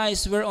Jesus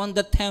Christ were on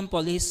the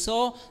temple, he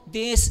saw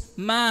this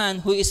man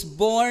who is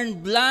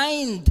born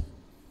blind.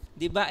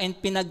 Diba? And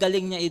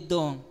pinagaling niya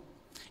ito.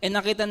 And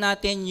nakita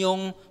natin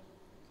yung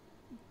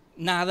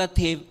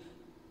narrative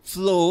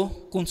flow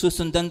kung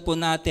susundan po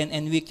natin,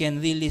 and we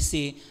can really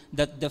see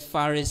that the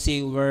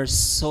Pharisees were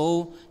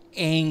so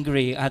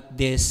angry at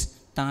this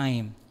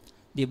time.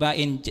 Diba?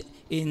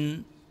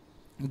 In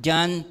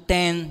John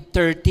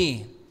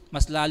 10:30,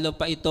 mas lalo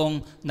pa itong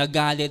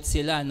nagalit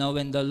sila, no?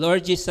 When the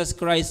Lord Jesus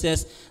Christ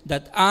says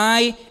that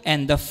I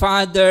and the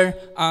Father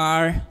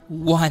are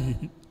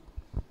one.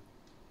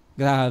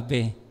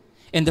 Grabe.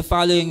 In the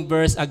following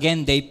verse,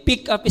 again, they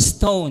pick up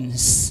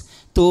stones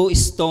to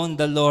stone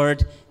the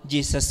Lord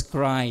Jesus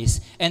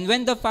Christ. And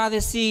when the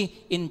Pharisee,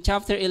 in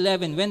chapter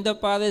 11, when the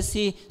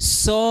Pharisee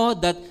saw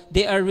that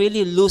they are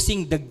really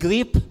losing the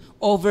grip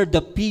over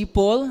the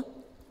people,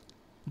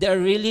 they are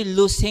really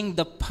losing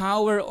the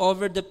power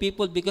over the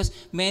people because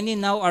many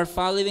now are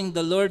following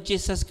the Lord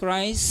Jesus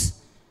Christ.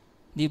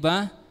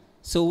 Diba?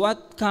 So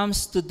what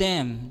comes to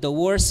them? The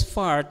worst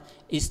part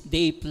is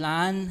they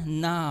plan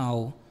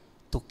now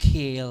to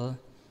kill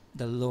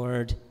the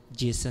Lord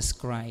Jesus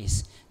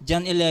Christ.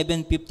 John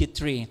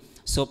 11:53.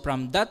 So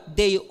from that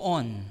day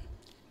on,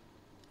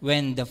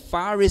 when the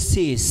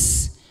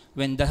Pharisees,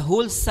 when the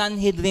whole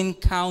Sanhedrin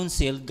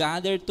council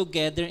gathered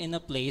together in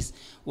a place,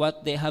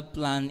 what they have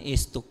planned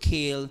is to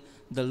kill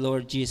the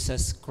Lord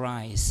Jesus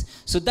Christ.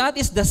 So that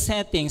is the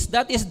settings,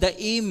 that is the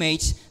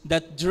image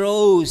that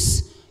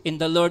draws in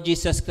the Lord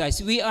Jesus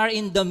Christ. We are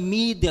in the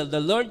middle.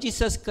 The Lord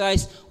Jesus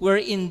Christ, we're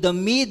in the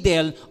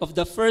middle of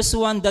the first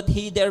one that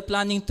they're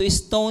planning to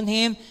stone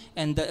him,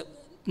 and the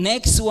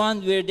next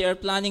one where they are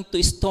planning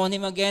to stone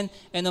him again,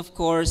 and of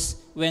course,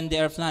 when they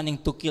are planning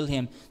to kill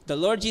him. The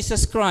Lord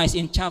Jesus Christ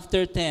in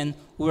chapter 10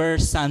 were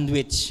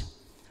sandwiched.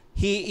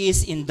 He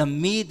is in the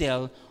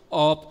middle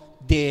of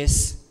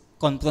this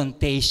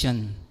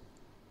confrontation.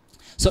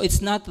 So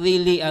it's not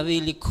really a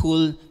really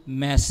cool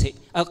message,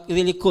 a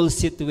really cool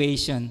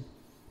situation.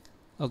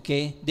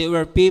 Okay? There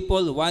were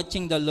people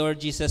watching the Lord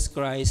Jesus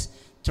Christ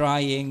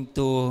trying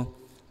to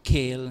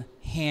kill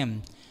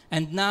him.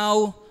 And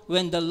now,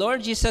 when the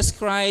Lord Jesus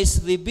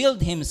Christ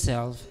revealed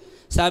himself,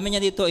 sabi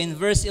niya dito in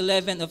verse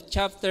 11 of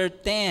chapter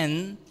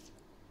 10,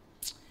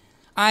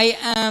 I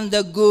am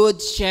the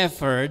good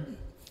shepherd.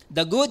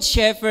 The good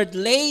shepherd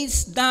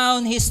lays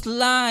down his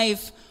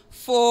life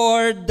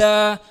for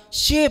the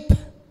sheep.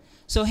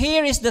 So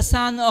here is the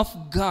Son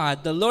of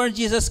God, the Lord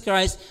Jesus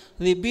Christ,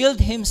 revealed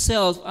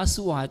himself as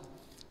what?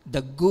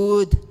 The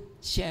good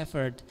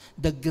shepherd,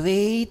 the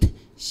great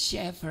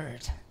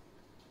shepherd.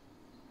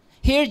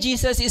 Here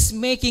Jesus is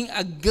making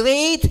a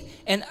great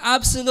and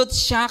absolute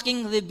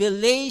shocking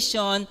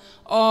revelation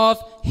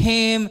of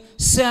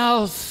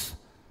himself.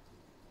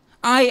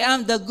 I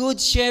am the good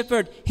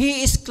shepherd.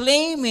 He is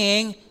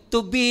claiming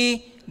to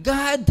be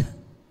God.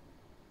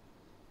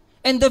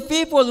 And the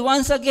people,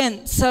 once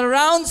again,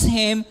 surrounds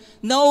him,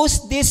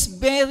 knows this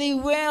very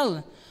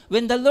well.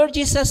 When the Lord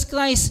Jesus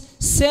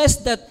Christ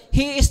says that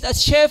he is a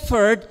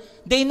shepherd,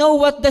 they know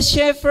what the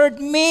shepherd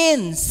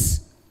means.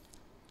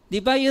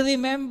 Diba you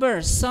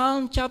remember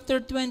Psalm chapter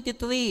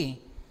 23?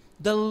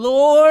 The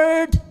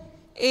Lord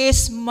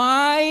is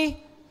my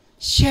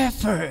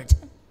shepherd.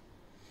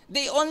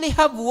 They only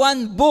have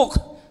one book,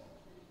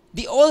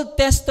 the Old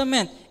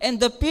Testament. And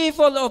the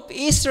people of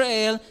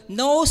Israel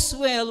knows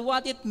well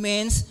what it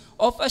means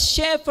of a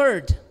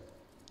shepherd.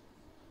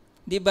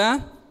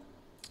 Diba?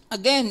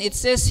 Again, it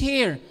says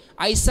here,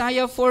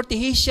 Isaiah 40,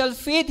 he shall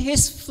feed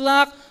his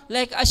flock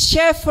like a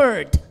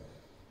shepherd.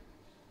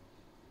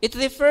 It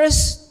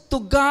refers to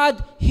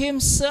God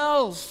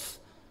himself,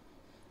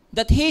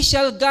 that he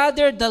shall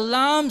gather the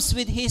lambs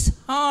with his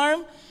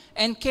arm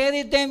and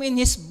carry them in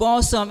his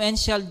bosom, and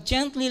shall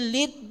gently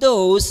lead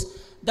those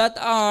that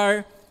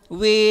are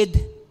with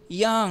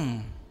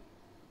young.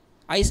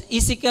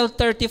 Ezekiel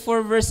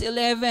 34 verse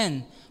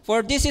 11,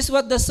 for this is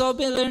what the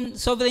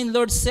sovereign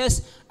Lord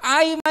says,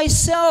 I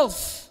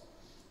myself,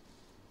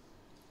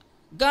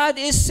 God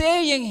is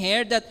saying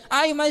here that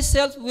I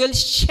myself will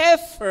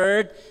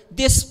shepherd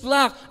this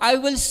flock. I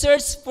will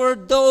search for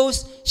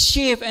those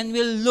sheep and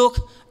will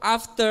look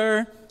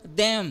after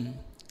them.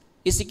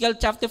 Ezekiel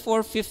chapter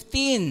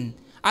 4:15,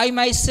 I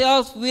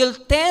myself will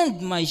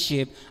tend my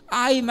sheep.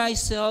 I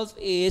myself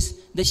is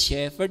the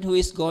shepherd who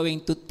is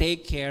going to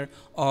take care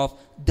of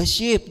the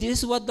sheep. This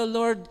is what the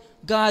Lord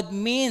God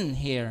means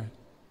here.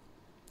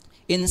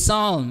 In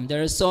Psalm,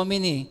 there are so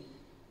many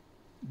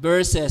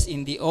verses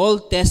in the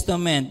Old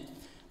Testament.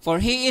 For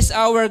he is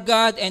our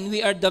God and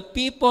we are the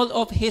people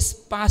of his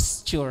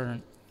pasture.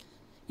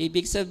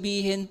 Ibig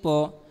sabihin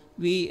po,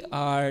 we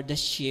are the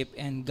sheep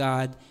and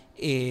God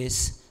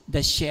is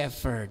the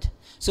shepherd.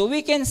 So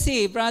we can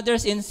see,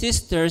 brothers and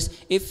sisters,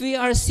 if we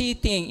are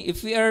sitting,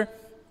 if we are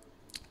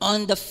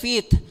on the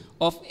feet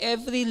of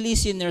every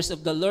listeners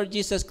of the Lord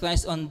Jesus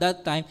Christ on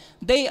that time,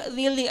 they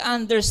really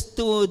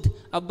understood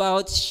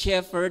about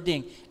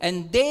shepherding.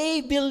 And they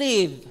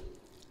believe,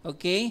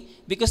 okay,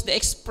 because the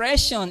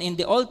expression in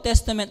the Old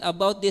Testament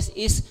about this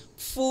is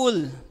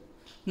full.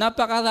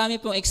 Napakarami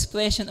pong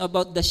expression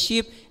about the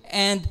sheep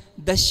and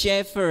the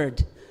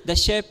shepherd. The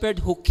shepherd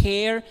who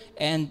care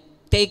and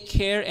take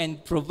care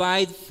and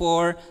provide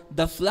for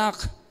the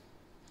flock.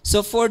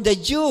 So for the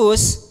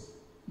Jews,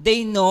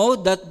 they know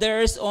that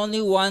there is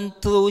only one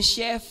true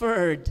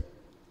shepherd,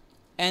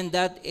 and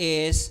that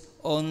is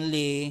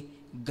only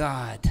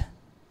God.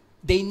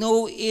 They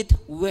know it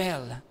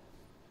well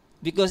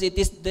because it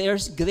is their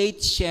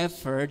great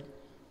shepherd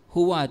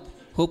who what?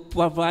 Who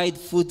provide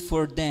food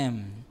for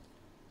them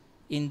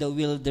in the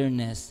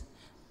wilderness.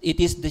 It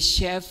is the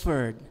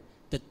shepherd,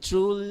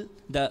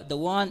 the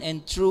one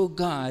and true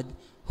God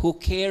who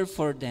care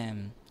for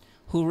them,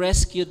 who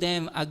rescue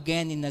them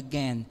again and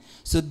again.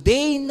 So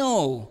they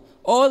know,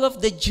 all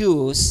of the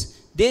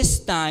Jews, this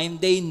time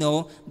they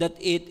know that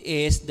it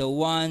is the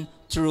one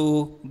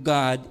true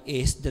God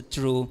is the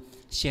true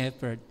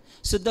shepherd.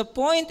 So the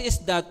point is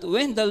that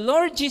when the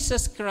Lord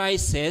Jesus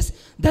Christ says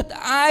that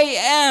I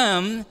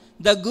am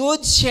the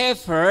good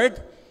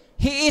shepherd,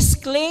 he is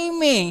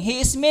claiming,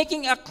 he is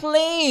making a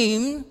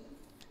claim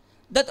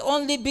that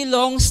only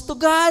belongs to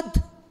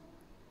God.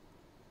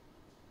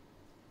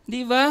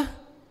 Di ba?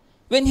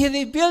 When he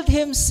revealed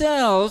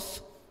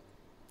himself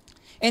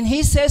and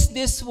he says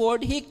this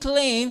word, he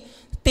claimed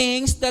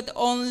things that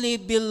only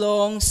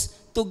belongs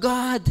to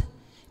God.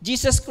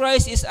 Jesus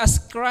Christ is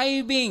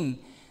ascribing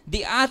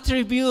the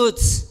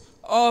attributes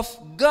of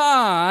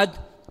God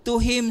to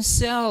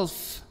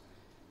himself.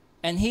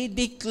 And he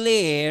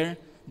declared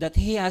that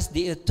he has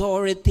the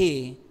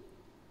authority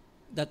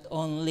that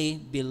only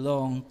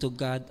belong to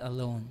God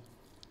alone.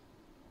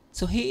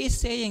 So he is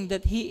saying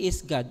that he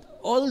is God,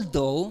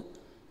 although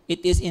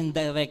it is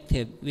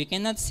indirective. We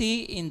cannot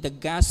see in the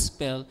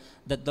gospel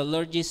that the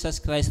Lord Jesus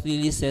Christ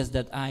really says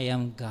that I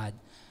am God.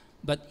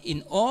 But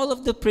in all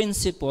of the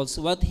principles,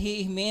 what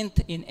he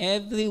meant in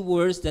every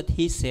word that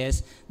he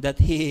says, that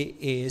he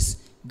is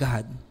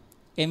God.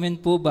 Amen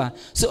po ba?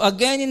 So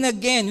again and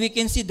again, we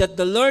can see that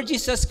the Lord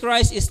Jesus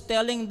Christ is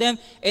telling them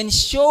and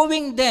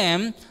showing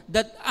them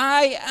that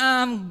I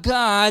am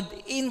God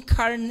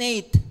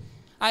incarnate.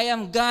 I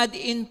am God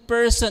in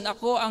person.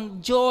 Ako ang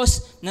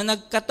Diyos na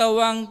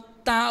nagkatawang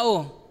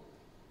tao.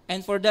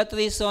 And for that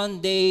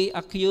reason, they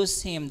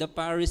accused him, the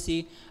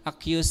Pharisee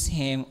accused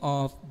him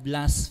of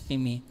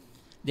blasphemy.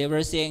 They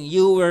were saying,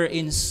 you were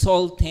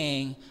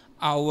insulting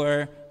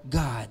our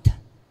God.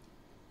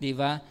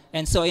 Diba?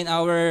 And so in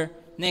our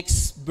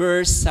next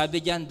verse,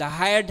 sabi diyan, the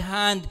hired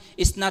hand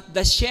is not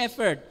the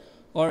shepherd.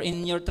 Or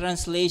in your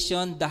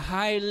translation, the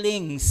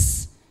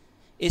hirelings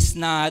is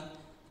not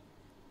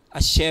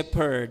a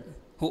shepherd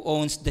who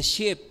owns the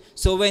sheep.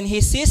 So when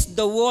he sees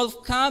the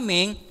wolf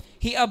coming,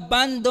 he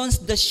abandons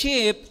the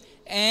sheep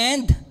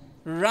and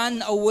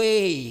run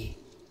away.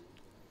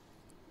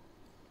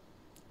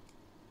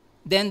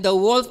 Then the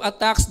wolf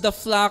attacks the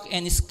flock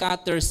and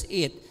scatters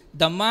it.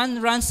 The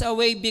man runs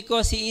away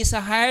because he is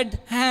a hired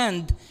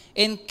hand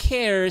and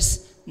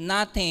cares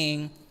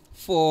nothing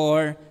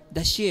for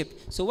the sheep.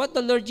 So what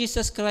the Lord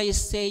Jesus Christ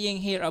is saying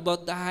here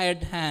about the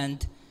hired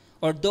hand,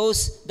 or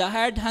those, the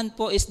hired hand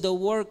po is the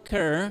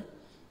worker,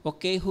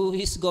 okay, who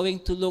is going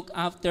to look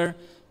after,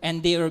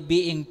 and they are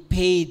being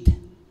paid,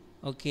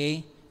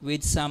 okay,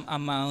 with some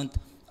amount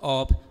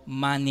of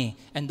money.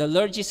 And the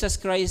Lord Jesus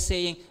Christ is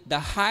saying the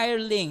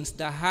hirelings,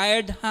 the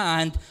hired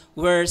hand,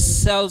 were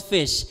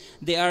selfish.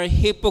 They are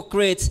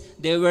hypocrites.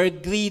 They were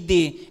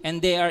greedy. And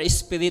they are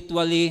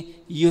spiritually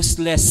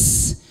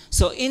useless.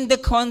 So in the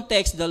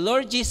context, the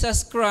Lord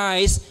Jesus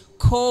Christ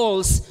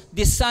calls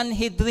the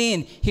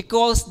Sanhedrin, he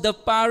calls the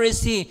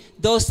Pharisee,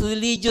 those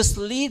religious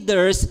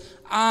leaders,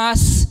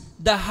 as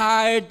the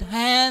hired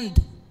hand.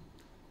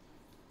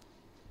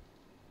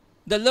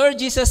 The Lord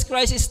Jesus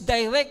Christ is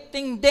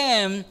directing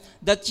them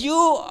that you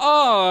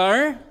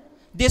are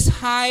these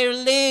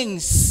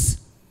hirelings.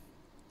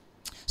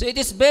 So it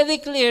is very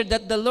clear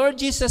that the Lord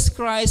Jesus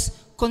Christ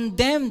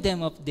condemned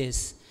them of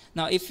this.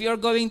 Now, if you're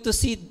going to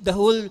see the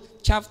whole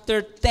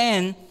chapter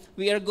 10,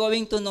 we are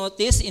going to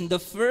notice in the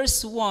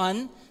first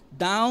one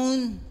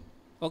down,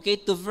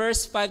 to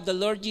verse 5, the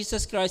Lord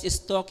Jesus Christ is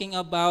talking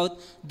about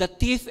the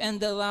thief and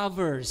the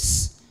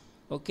robbers.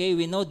 Okay,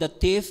 we know the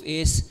thief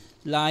is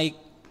like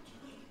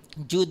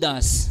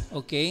Judas,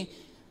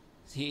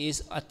 he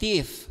is a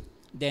thief.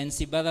 Then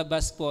si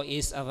Barabbas po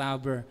is a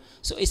robber.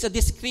 So it's a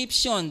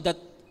description that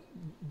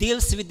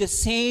deals with the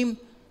same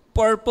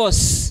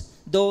purpose,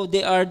 though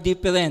they are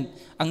different.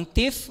 Ang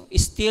thief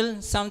is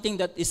still something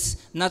that is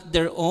not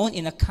their own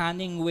in a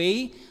cunning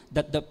way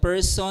that the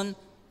person,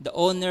 the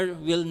owner,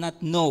 will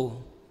not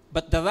know.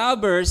 But the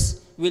robbers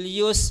will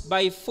use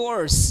by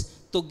force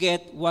to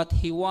get what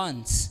he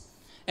wants.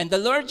 And the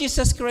Lord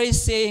Jesus Christ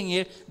is saying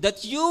here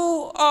that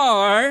you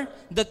are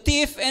the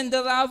thief and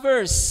the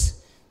robbers,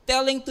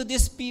 telling to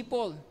these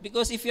people.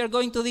 Because if you're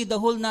going to read the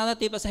whole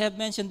narrative, as I have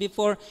mentioned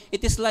before,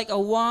 it is like a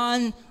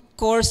one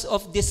course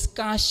of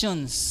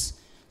discussions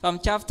from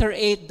chapter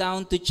 8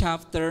 down to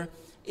chapter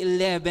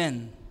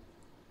 11.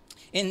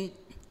 In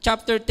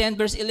chapter 10,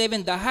 verse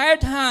 11, the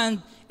hired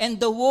hand and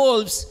the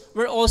wolves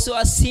were also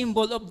a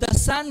symbol of the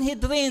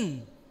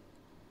Sanhedrin.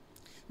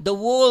 The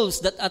wolves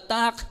that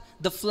attack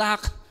the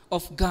flock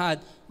of God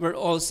were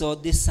also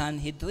the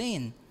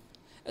Sanhedrin.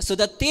 So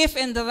the thief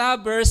and the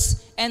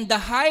robbers and the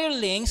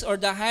hirelings or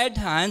the hired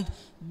hand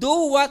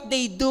do what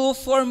they do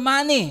for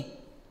money.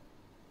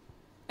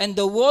 And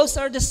the wolves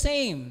are the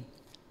same.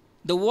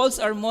 The wolves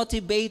are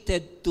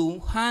motivated to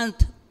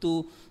hunt,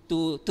 to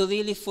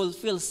really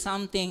fulfill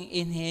something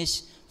in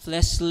his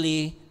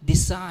fleshly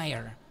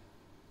desire.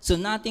 So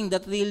nothing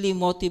that really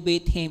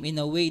motivate him in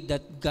a way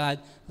that God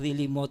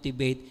really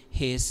motivate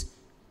his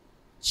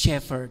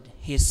shepherd,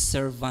 his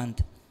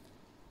servant.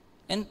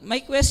 And my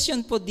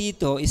question po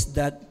dito is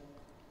that,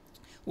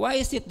 why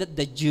is it that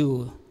the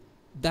Jew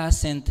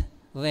doesn't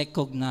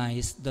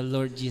recognize the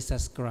Lord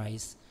Jesus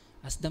Christ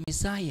as the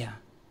Messiah?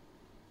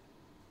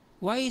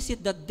 Why is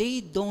it that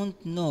they don't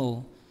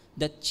know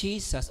that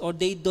Jesus, or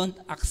they don't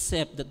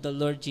accept that the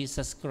Lord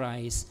Jesus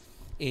Christ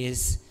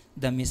is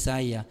the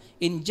Messiah?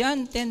 In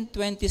John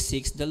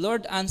 10:26, the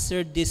Lord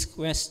answered this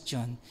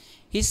question.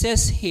 He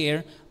says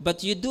here,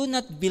 but you do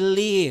not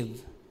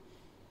believe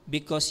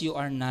because you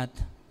are not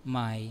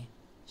my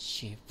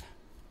sheep.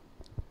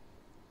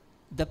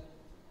 The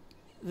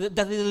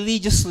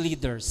religious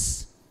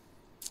leaders,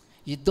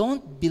 you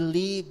don't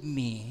believe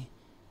me.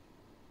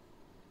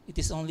 It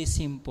is only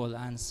simple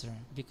answer,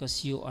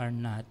 because you are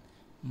not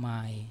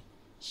my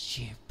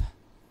sheep.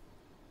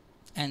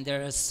 And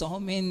there are so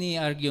many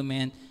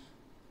arguments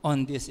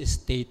on this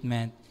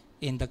statement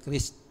in the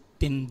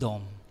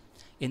Christendom,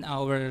 in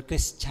our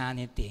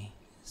Christianity.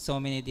 So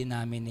many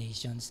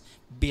denominations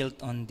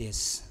built on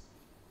this.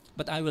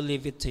 But I will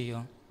leave it to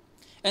you.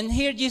 And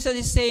here Jesus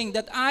is saying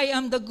that I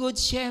am the good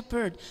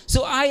shepherd.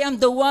 So I am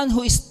the one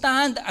who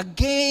stand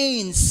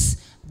against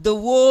the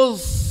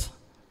wolf.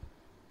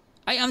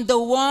 I am the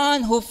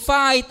one who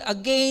fight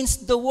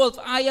against the wolf.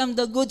 I am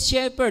the good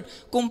shepherd.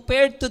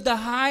 Compared to the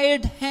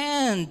hired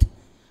hand,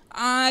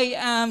 I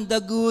am the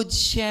good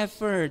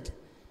shepherd.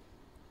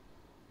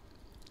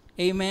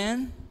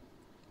 Amen?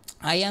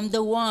 I am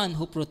the one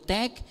who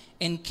protect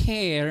and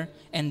care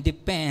and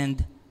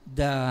defend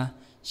the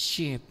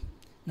sheep.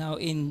 Now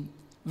in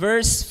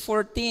verse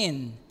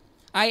 14,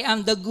 I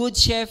am the good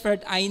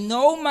shepherd. I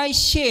know my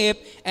sheep,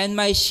 and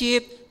my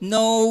sheep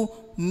know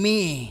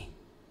me.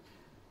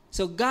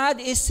 So God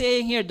is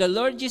saying here, the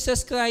Lord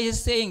Jesus Christ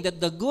is saying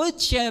that the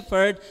good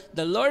shepherd,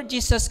 the Lord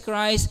Jesus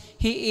Christ,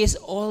 He is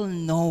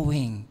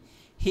all-knowing.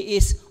 He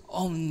is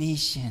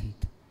omniscient.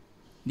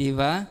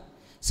 Diba?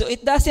 So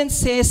it doesn't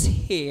say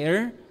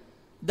here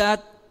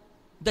that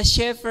the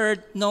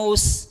shepherd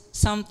knows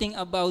something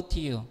about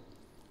you.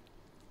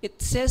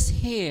 It says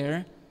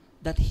here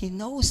that He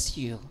knows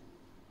you.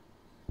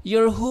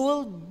 Your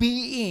whole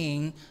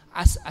being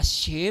as a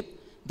sheep,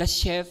 the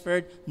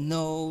shepherd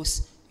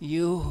knows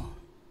you.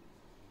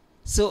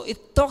 So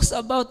it talks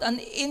about an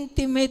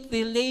intimate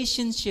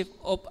relationship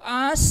of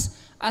us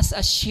as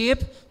a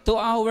sheep to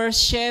our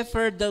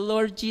shepherd, the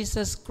Lord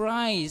Jesus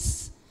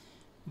Christ,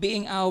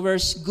 being our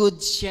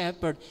good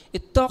shepherd.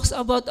 It talks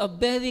about a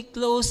very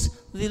close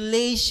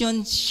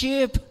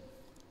relationship.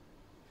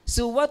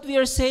 So what we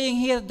are saying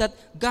here, that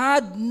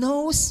God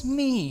knows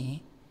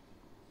me,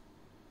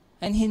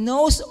 and He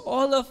knows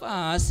all of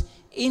us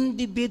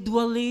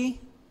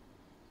individually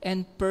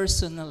and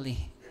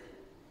personally.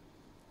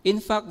 In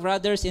fact,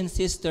 brothers and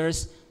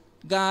sisters,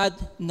 God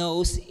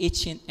knows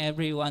each and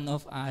every one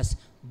of us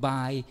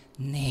by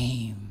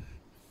name.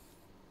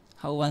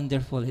 How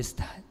wonderful is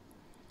that?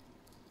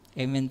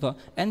 Amen po.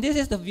 And this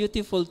is the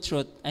beautiful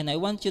truth, and I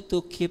want you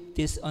to keep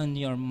this on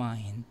your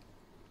mind.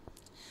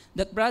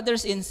 That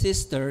brothers and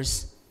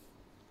sisters,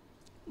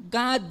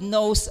 God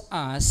knows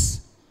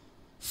us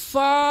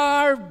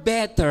far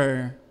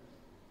better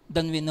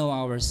than we know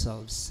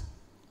ourselves.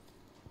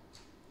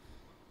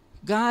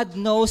 God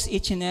knows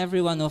each and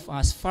every one of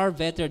us far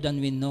better than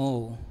we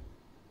know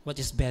what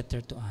is better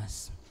to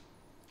us.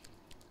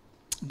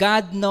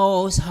 God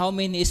knows how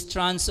many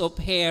strands of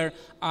hair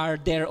are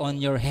there on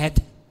your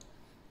head.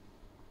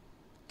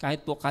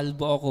 Kahit po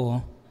kalbo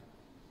ako,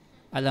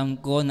 alam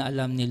ko na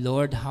alam ni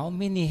Lord how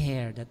many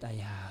hair that I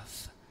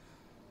have.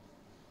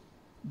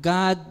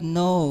 God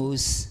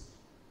knows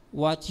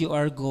what you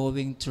are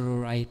going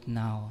through right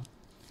now.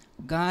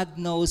 God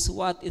knows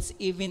what is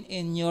even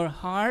in your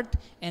heart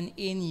and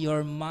in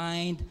your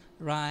mind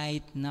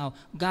right now.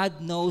 God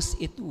knows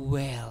it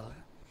well.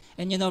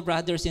 And you know,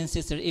 brothers and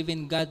sisters,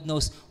 even God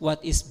knows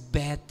what is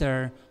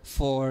better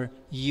for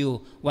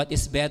you. What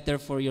is better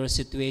for your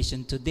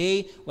situation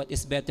today, what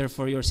is better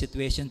for your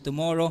situation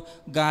tomorrow.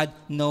 God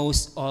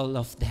knows all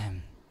of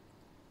them.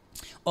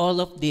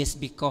 All of this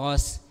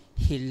because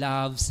He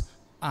loves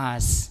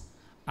us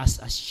as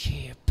a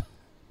sheep.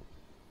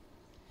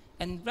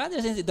 And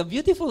brothers and sisters, the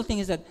beautiful thing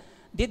is that,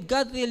 did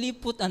God really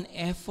put an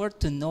effort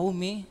to know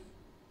me?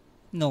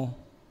 No.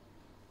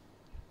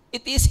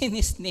 It is in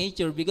His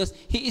nature because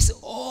He is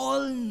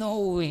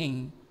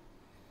all-knowing.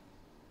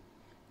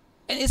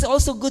 And it's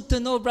also good to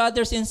know,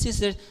 brothers and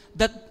sisters,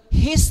 that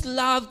His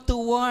love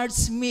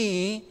towards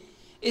me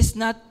is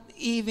not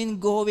even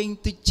going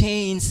to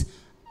change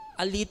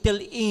a little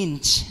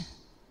inch.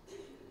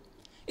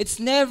 It's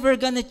never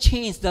going to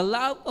change. The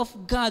love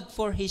of God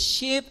for His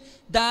sheep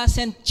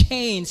doesn't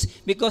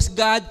change because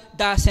God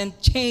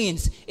doesn't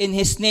change. In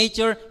His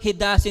nature, He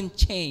doesn't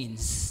change.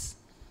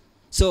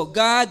 So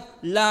God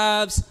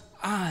loves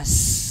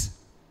us.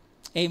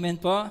 Amen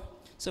po?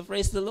 So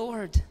praise the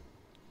Lord.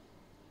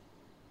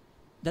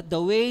 That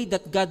the way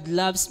that God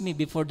loves me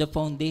before the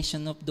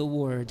foundation of the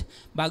world,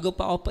 bago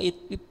pa ako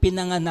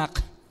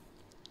pinanganak,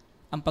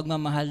 ang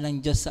pagmamahal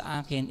ng Diyos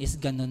sa akin is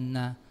ganun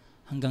na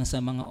hanggang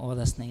sa mga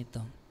oras na ito.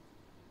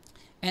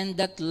 And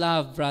that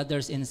love,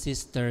 brothers and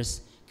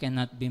sisters,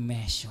 cannot be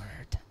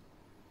measured.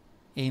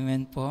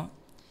 Amen po?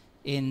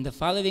 In the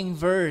following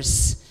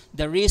verse,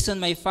 the reason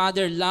my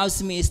Father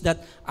loves me is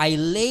that I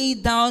lay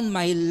down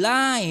my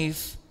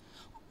life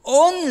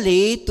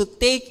only to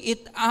take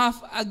it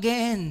up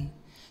again.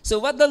 So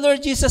what the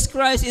Lord Jesus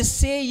Christ is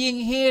saying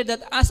here,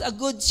 that as a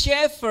good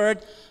shepherd,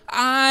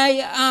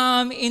 I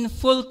am in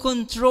full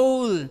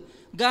control.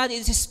 God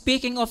is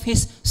speaking of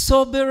His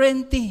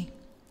sovereignty.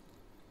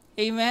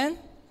 Amen?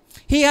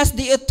 He has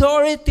the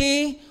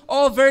authority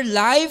over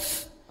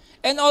life,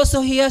 and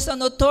also He has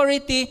an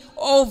authority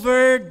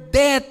over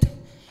death.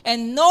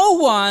 And no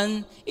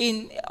one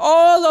in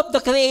all of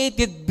the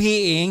created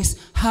beings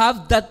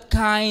have that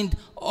kind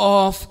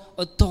of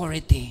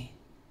authority.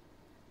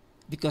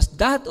 Because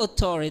that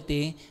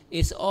authority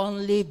is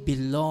only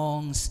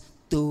belongs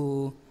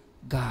to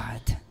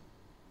God.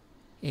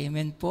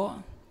 Amen po?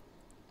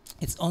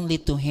 It's only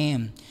to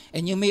Him.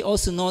 And you may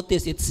also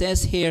notice it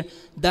says here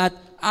that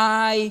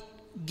I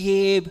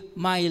give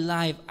my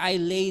life. I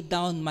lay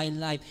down my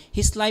life.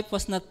 His life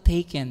was not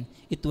taken.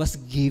 It was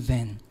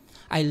given.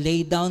 I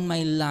lay down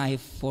my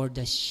life for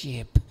the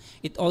sheep.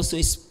 It also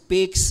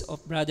speaks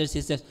of, brothers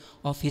and sisters,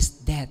 of His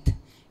death.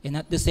 And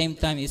at the same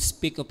time, it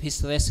speaks of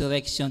His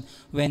resurrection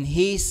when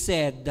He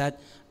said that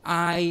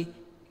I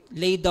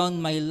lay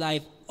down my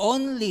life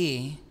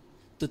only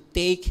to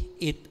take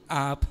it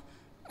up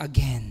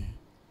again.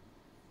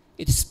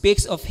 It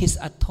speaks of His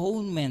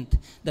atonement,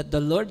 that the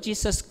Lord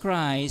Jesus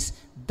Christ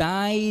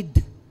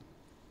died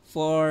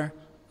for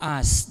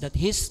us, that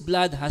His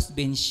blood has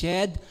been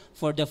shed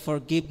for the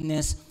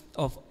forgiveness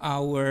of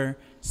our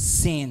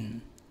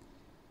sin.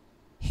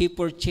 He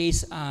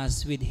purchased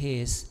us with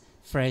His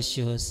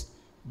precious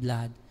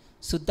blood.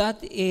 So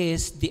that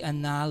is the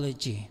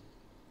analogy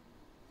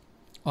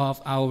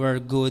of our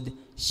good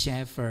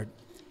shepherd.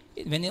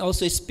 When it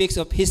also speaks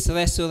of His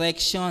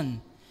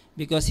resurrection,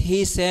 because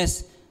He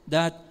says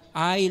that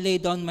I lay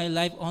down my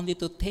life only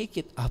to take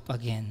it up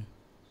again.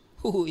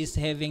 Who is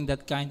having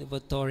that kind of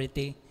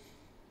authority?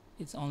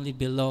 It only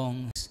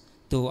belongs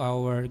to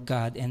our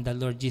God and the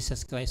Lord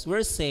Jesus Christ.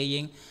 We're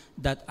saying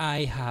that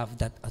I have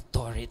that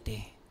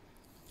authority.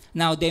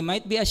 Now, there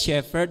might be a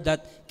shepherd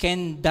that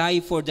can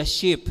die for the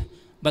sheep,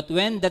 but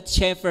when that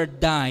shepherd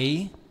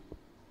die,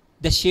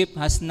 the sheep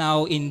has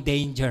now in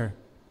danger.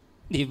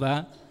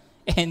 Diba?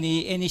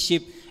 Any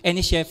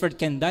shepherd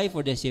can die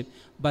for the sheep,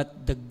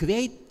 but the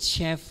great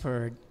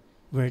shepherd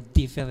were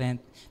different,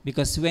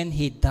 because when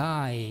He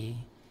died,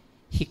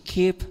 He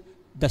keep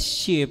the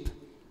sheep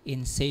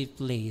in safe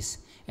place.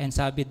 And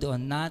sabi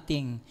doon,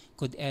 nothing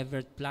could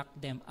ever pluck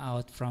them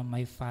out from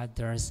my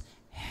Father's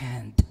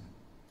hand.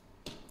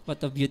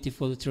 What a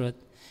beautiful truth.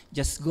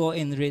 Just go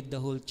and read the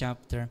whole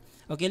chapter.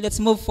 Okay, let's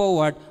move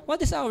forward.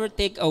 What is our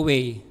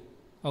takeaway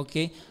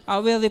Okay?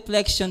 Our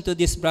reflection to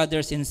these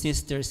brothers and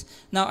sisters.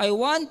 Now, I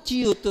want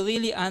you to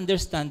really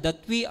understand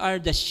that we are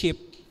the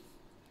sheep.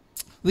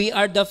 We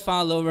are the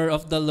follower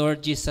of the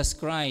Lord Jesus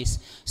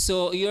Christ.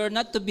 So, you're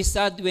not to be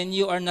sad when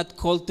you are not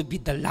called to be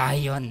the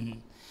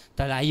lion,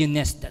 the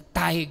lioness, the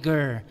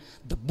tiger,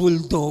 the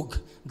bulldog,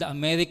 the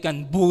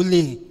American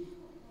bully.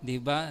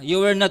 Diba?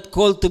 You are not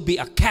called to be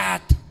a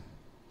cat.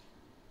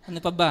 Ano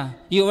pa ba?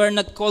 You are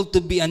not called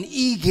to be an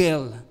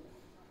eagle.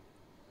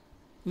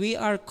 We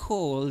are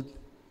called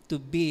to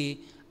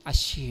be a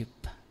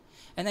sheep.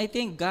 And I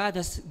think God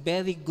has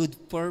very good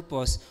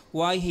purpose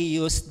why He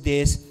used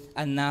this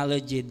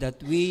analogy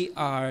that we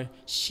are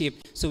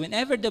sheep. So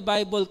whenever the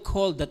Bible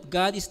called that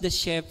God is the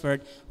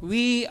shepherd,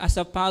 we as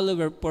a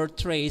follower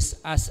portrays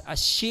as a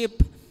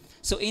sheep.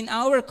 So in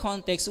our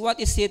context, what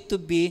is it to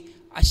be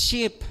a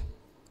sheep?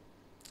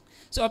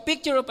 So a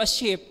picture of a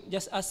sheep,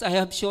 just as I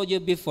have showed you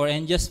before,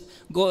 and just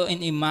go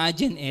and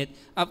imagine it,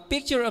 a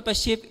picture of a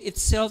sheep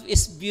itself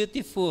is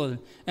beautiful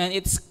and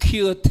it's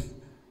cute.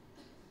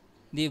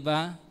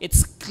 Diba?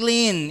 It's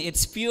clean,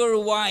 it's pure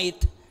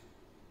white.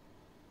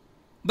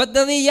 But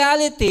the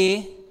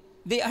reality,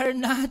 they are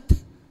not.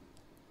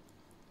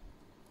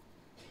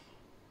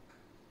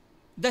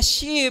 The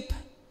sheep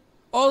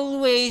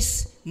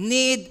always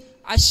need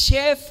a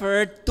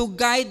shepherd to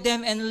guide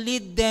them and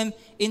lead them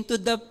into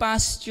the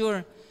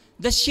pasture.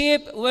 The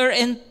sheep were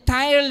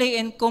entirely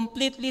and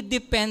completely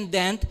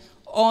dependent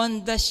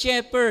on the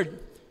shepherd.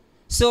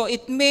 So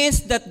it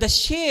means that the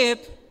sheep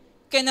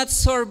cannot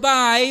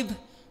survive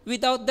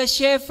without the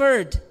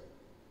shepherd.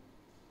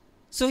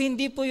 So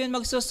hindi po yun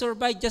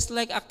magsusurvive just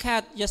like a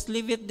cat. Just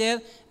leave it there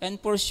and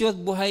for sure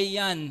buhay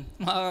yan.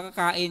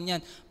 Makakakain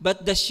yan.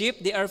 But the sheep,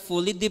 they are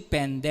fully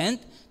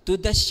dependent to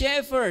the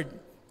shepherd.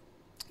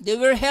 They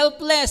were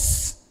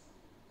helpless.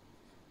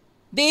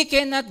 They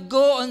cannot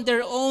go on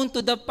their own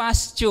to the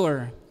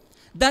pasture.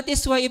 That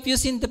is why if you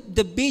see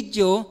the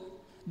video,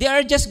 they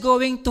are just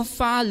going to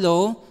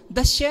follow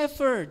the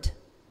shepherd.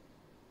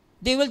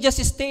 They will just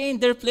stay in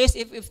their place.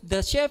 If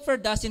the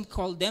shepherd doesn't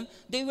call them,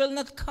 they will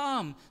not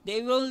come.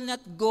 They will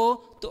not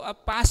go to a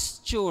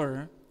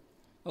pasture.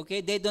 Okay?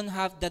 They don't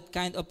have that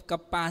kind of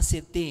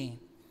capacity.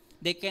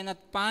 They cannot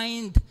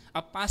find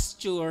a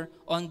pasture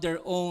on their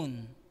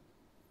own.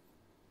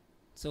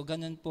 So,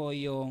 ganun po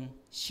yung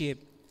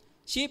sheep.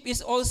 Sheep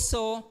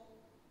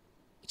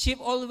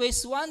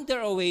always wander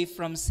away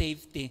from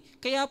safety.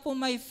 Kaya po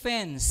may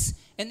fence.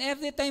 And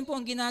every time po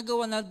ang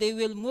ginagawa na, they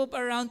will move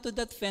around to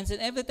that fence.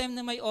 And every time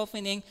na may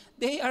opening,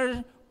 they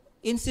are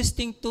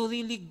insisting to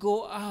really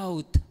go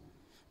out.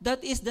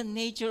 That is the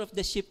nature of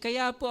the sheep.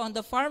 Kaya po ang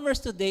the farmers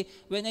today,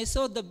 when I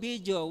saw the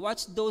video,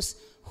 watch those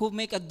who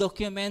make a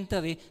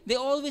documentary, they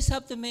always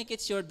have to make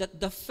it sure that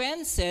the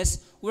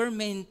fences were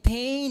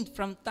maintained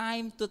from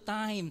time to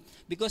time.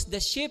 Because the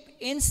sheep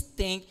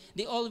instinct,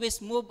 they always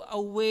move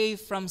away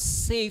from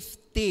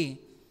safety.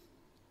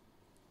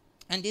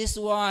 And this is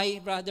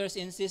why, brothers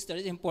and sisters,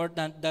 it's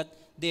important that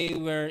they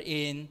were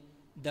in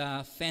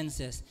the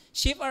fences.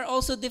 Sheep are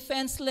also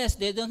defenseless.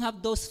 They don't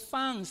have those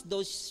fangs,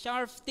 those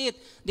sharp teeth.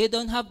 They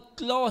don't have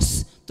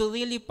claws to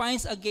really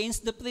punch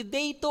against the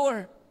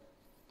predator.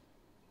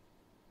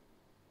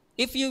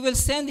 If you will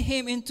send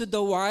him into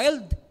the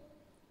wild,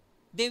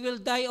 they will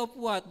die of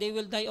what? They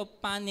will die of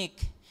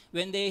panic.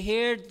 When they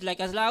hear like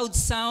a loud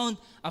sound,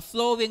 a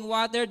flowing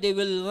water, they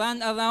will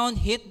run around,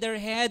 hit their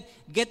head,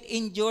 get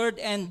injured,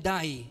 and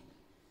die.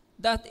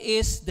 That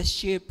is the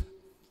sheep.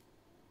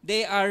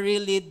 They are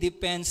really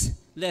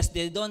defenseless.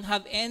 They don't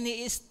have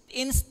any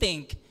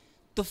instinct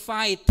to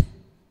fight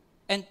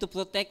and to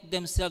protect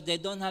themselves. They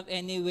don't have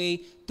any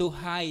way to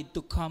hide,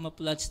 to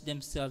camouflage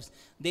themselves.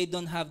 They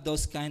don't have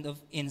those kind of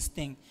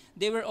instinct.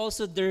 They were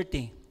also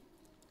dirty.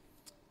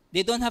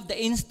 They don't have the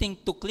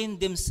instinct to clean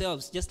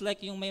themselves. Just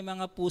like yung may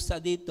mga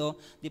pusa dito,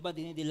 di ba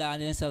dinidilaan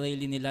nila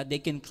sarili nila, they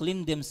can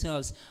clean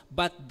themselves.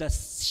 But the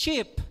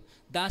sheep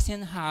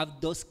doesn't have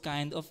those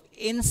kind of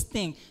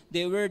instinct.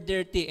 They were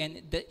dirty,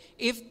 and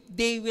if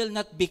they will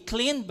not be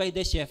cleaned by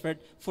the shepherd,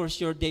 for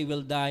sure they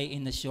will die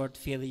in a short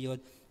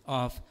period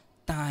of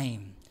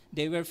time.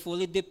 They were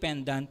fully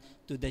dependent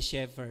to the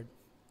shepherd.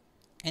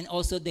 And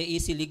also they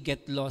easily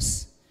get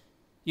lost.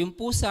 Yung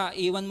pusa,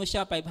 iwan mo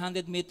siya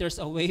 500 meters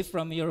away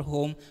from your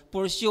home,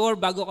 for sure,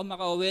 bago ka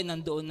makauwi,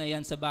 nandoon na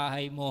yan sa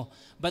bahay mo.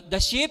 But the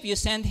sheep, you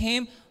send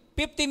him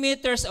 50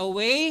 meters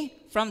away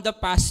from the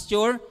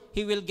pasture,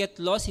 he will get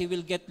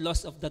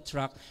lost of the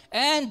track.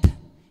 And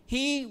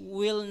he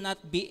will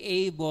not be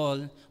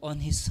able on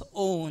his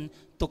own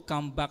to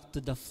come back to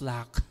the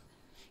flock.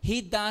 He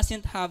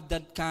doesn't have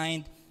that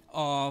kind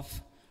of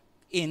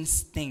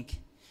instinct.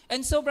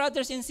 And so,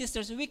 brothers and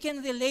sisters, we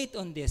can relate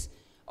on this.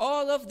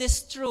 All of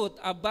this truth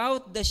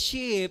about the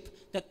sheep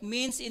that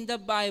means in the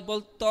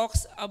Bible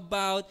talks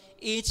about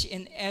each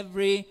and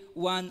every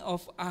one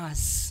of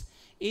us.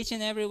 Each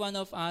and every one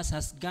of us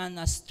has gone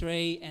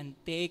astray and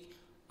take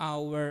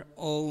our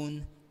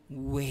own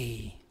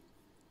way.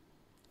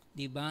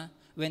 Diba?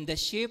 When the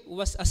sheep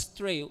was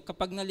astray,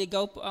 kapag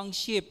naligaw po ang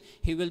sheep,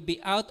 he will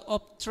be out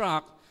of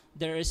track.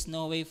 there is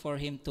no way for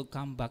him to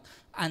come back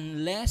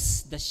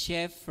unless the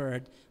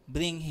shepherd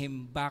bring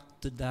him back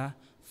to the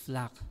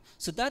flock.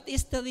 So that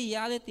is the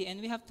reality, and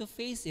we have to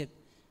face it.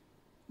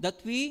 That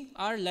we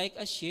are like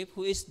a sheep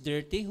who is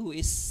dirty, who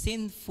is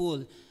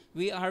sinful.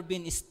 We are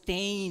being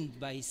stained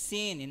by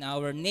sin in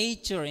our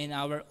nature, in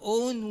our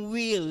own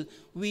will.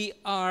 We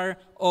are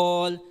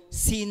all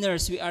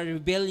sinners. We are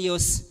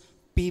rebellious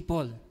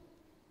people.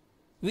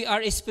 We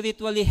are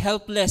spiritually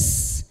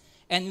helpless,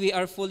 and we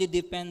are fully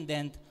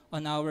dependent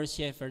on our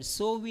shepherd.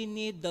 So we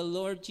need the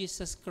Lord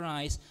Jesus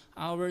Christ,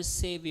 our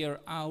Savior,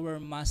 our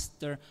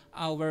Master,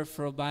 our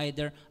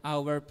Provider,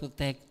 our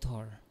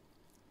Protector,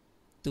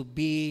 to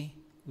be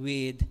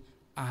with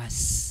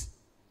us.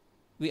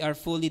 We are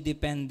fully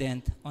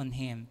dependent on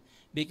Him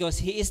because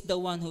He is the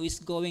one who is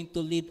going to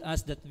lead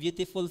us. That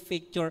beautiful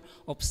picture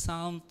of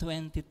Psalm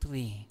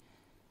 23.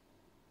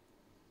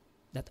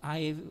 That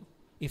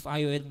if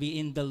I will be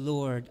in the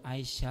Lord,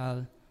 I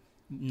shall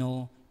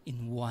know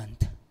in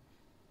want.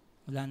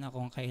 Wala na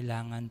akong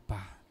kailangan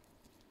pa.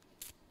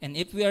 And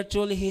if we are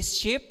truly His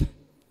sheep,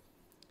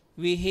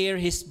 we hear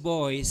His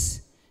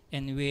voice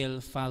and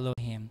will follow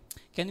Him.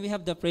 Can we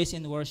have the praise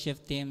and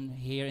worship team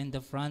here in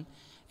the front?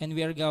 And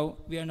we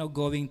are now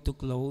going to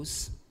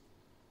close.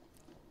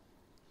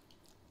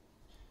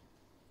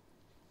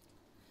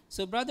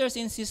 So brothers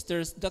and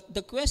sisters,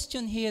 the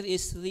question here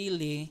is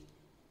really,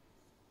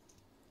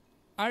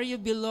 are you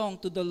belong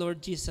to the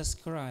Lord Jesus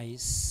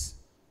Christ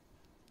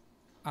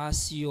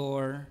as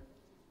your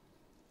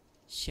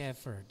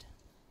shepherd?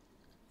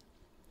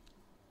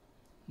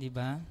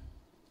 Diba?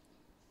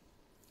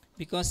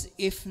 Because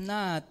if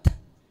not,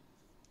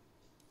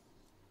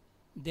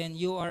 then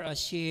you are a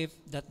sheep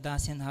that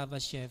doesn't have a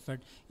shepherd.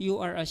 You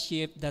are a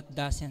sheep that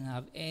doesn't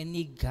have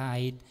any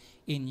guide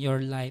in your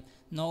life.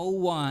 No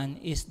one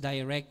is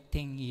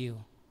directing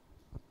you.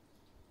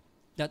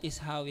 That is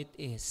how it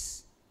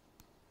is.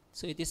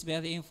 So it is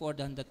very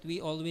important that we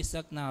always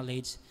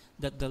acknowledge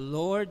that the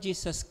Lord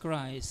Jesus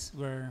Christ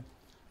were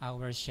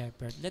our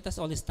shepherd. Let us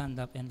all stand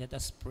up and let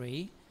us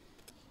pray.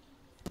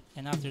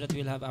 And after that,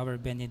 we'll have our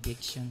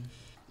benediction.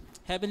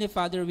 Heavenly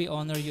Father, we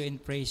honor you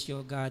and praise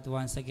you, God,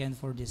 once again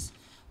for this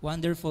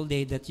wonderful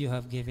day that you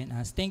have given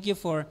us. Thank you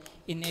for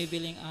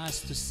enabling us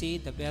to see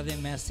the very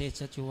message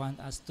that you want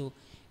us to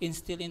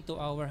instill into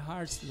our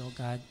hearts, Lord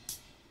God.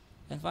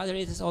 And Father,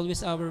 it is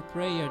always our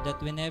prayer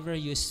that whenever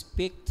you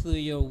speak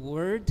through your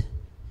word,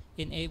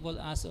 enable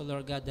us, O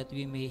Lord God, that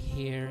we may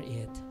hear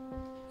it.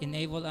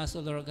 Enable us, O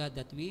Lord God,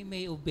 that we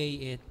may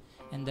obey it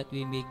and that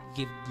we may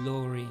give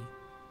glory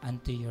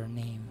unto your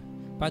name.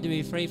 Father,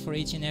 we pray for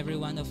each and every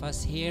one of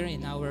us here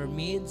in our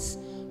midst,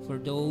 for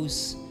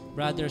those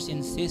brothers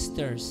and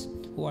sisters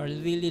who are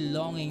really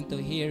longing to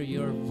hear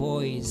your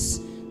voice,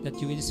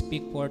 that you will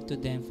speak forth to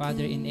them.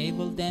 Father,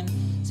 enable them,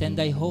 send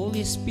thy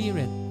Holy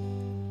Spirit,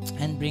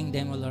 and bring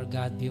them, O Lord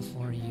God,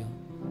 before you.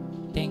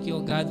 Thank you,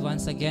 O God,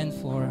 once again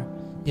for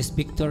this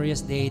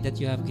victorious day that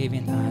you have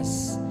given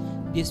us.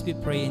 This we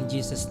pray in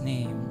Jesus'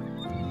 name.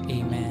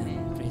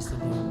 Amen. Praise the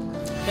Lord.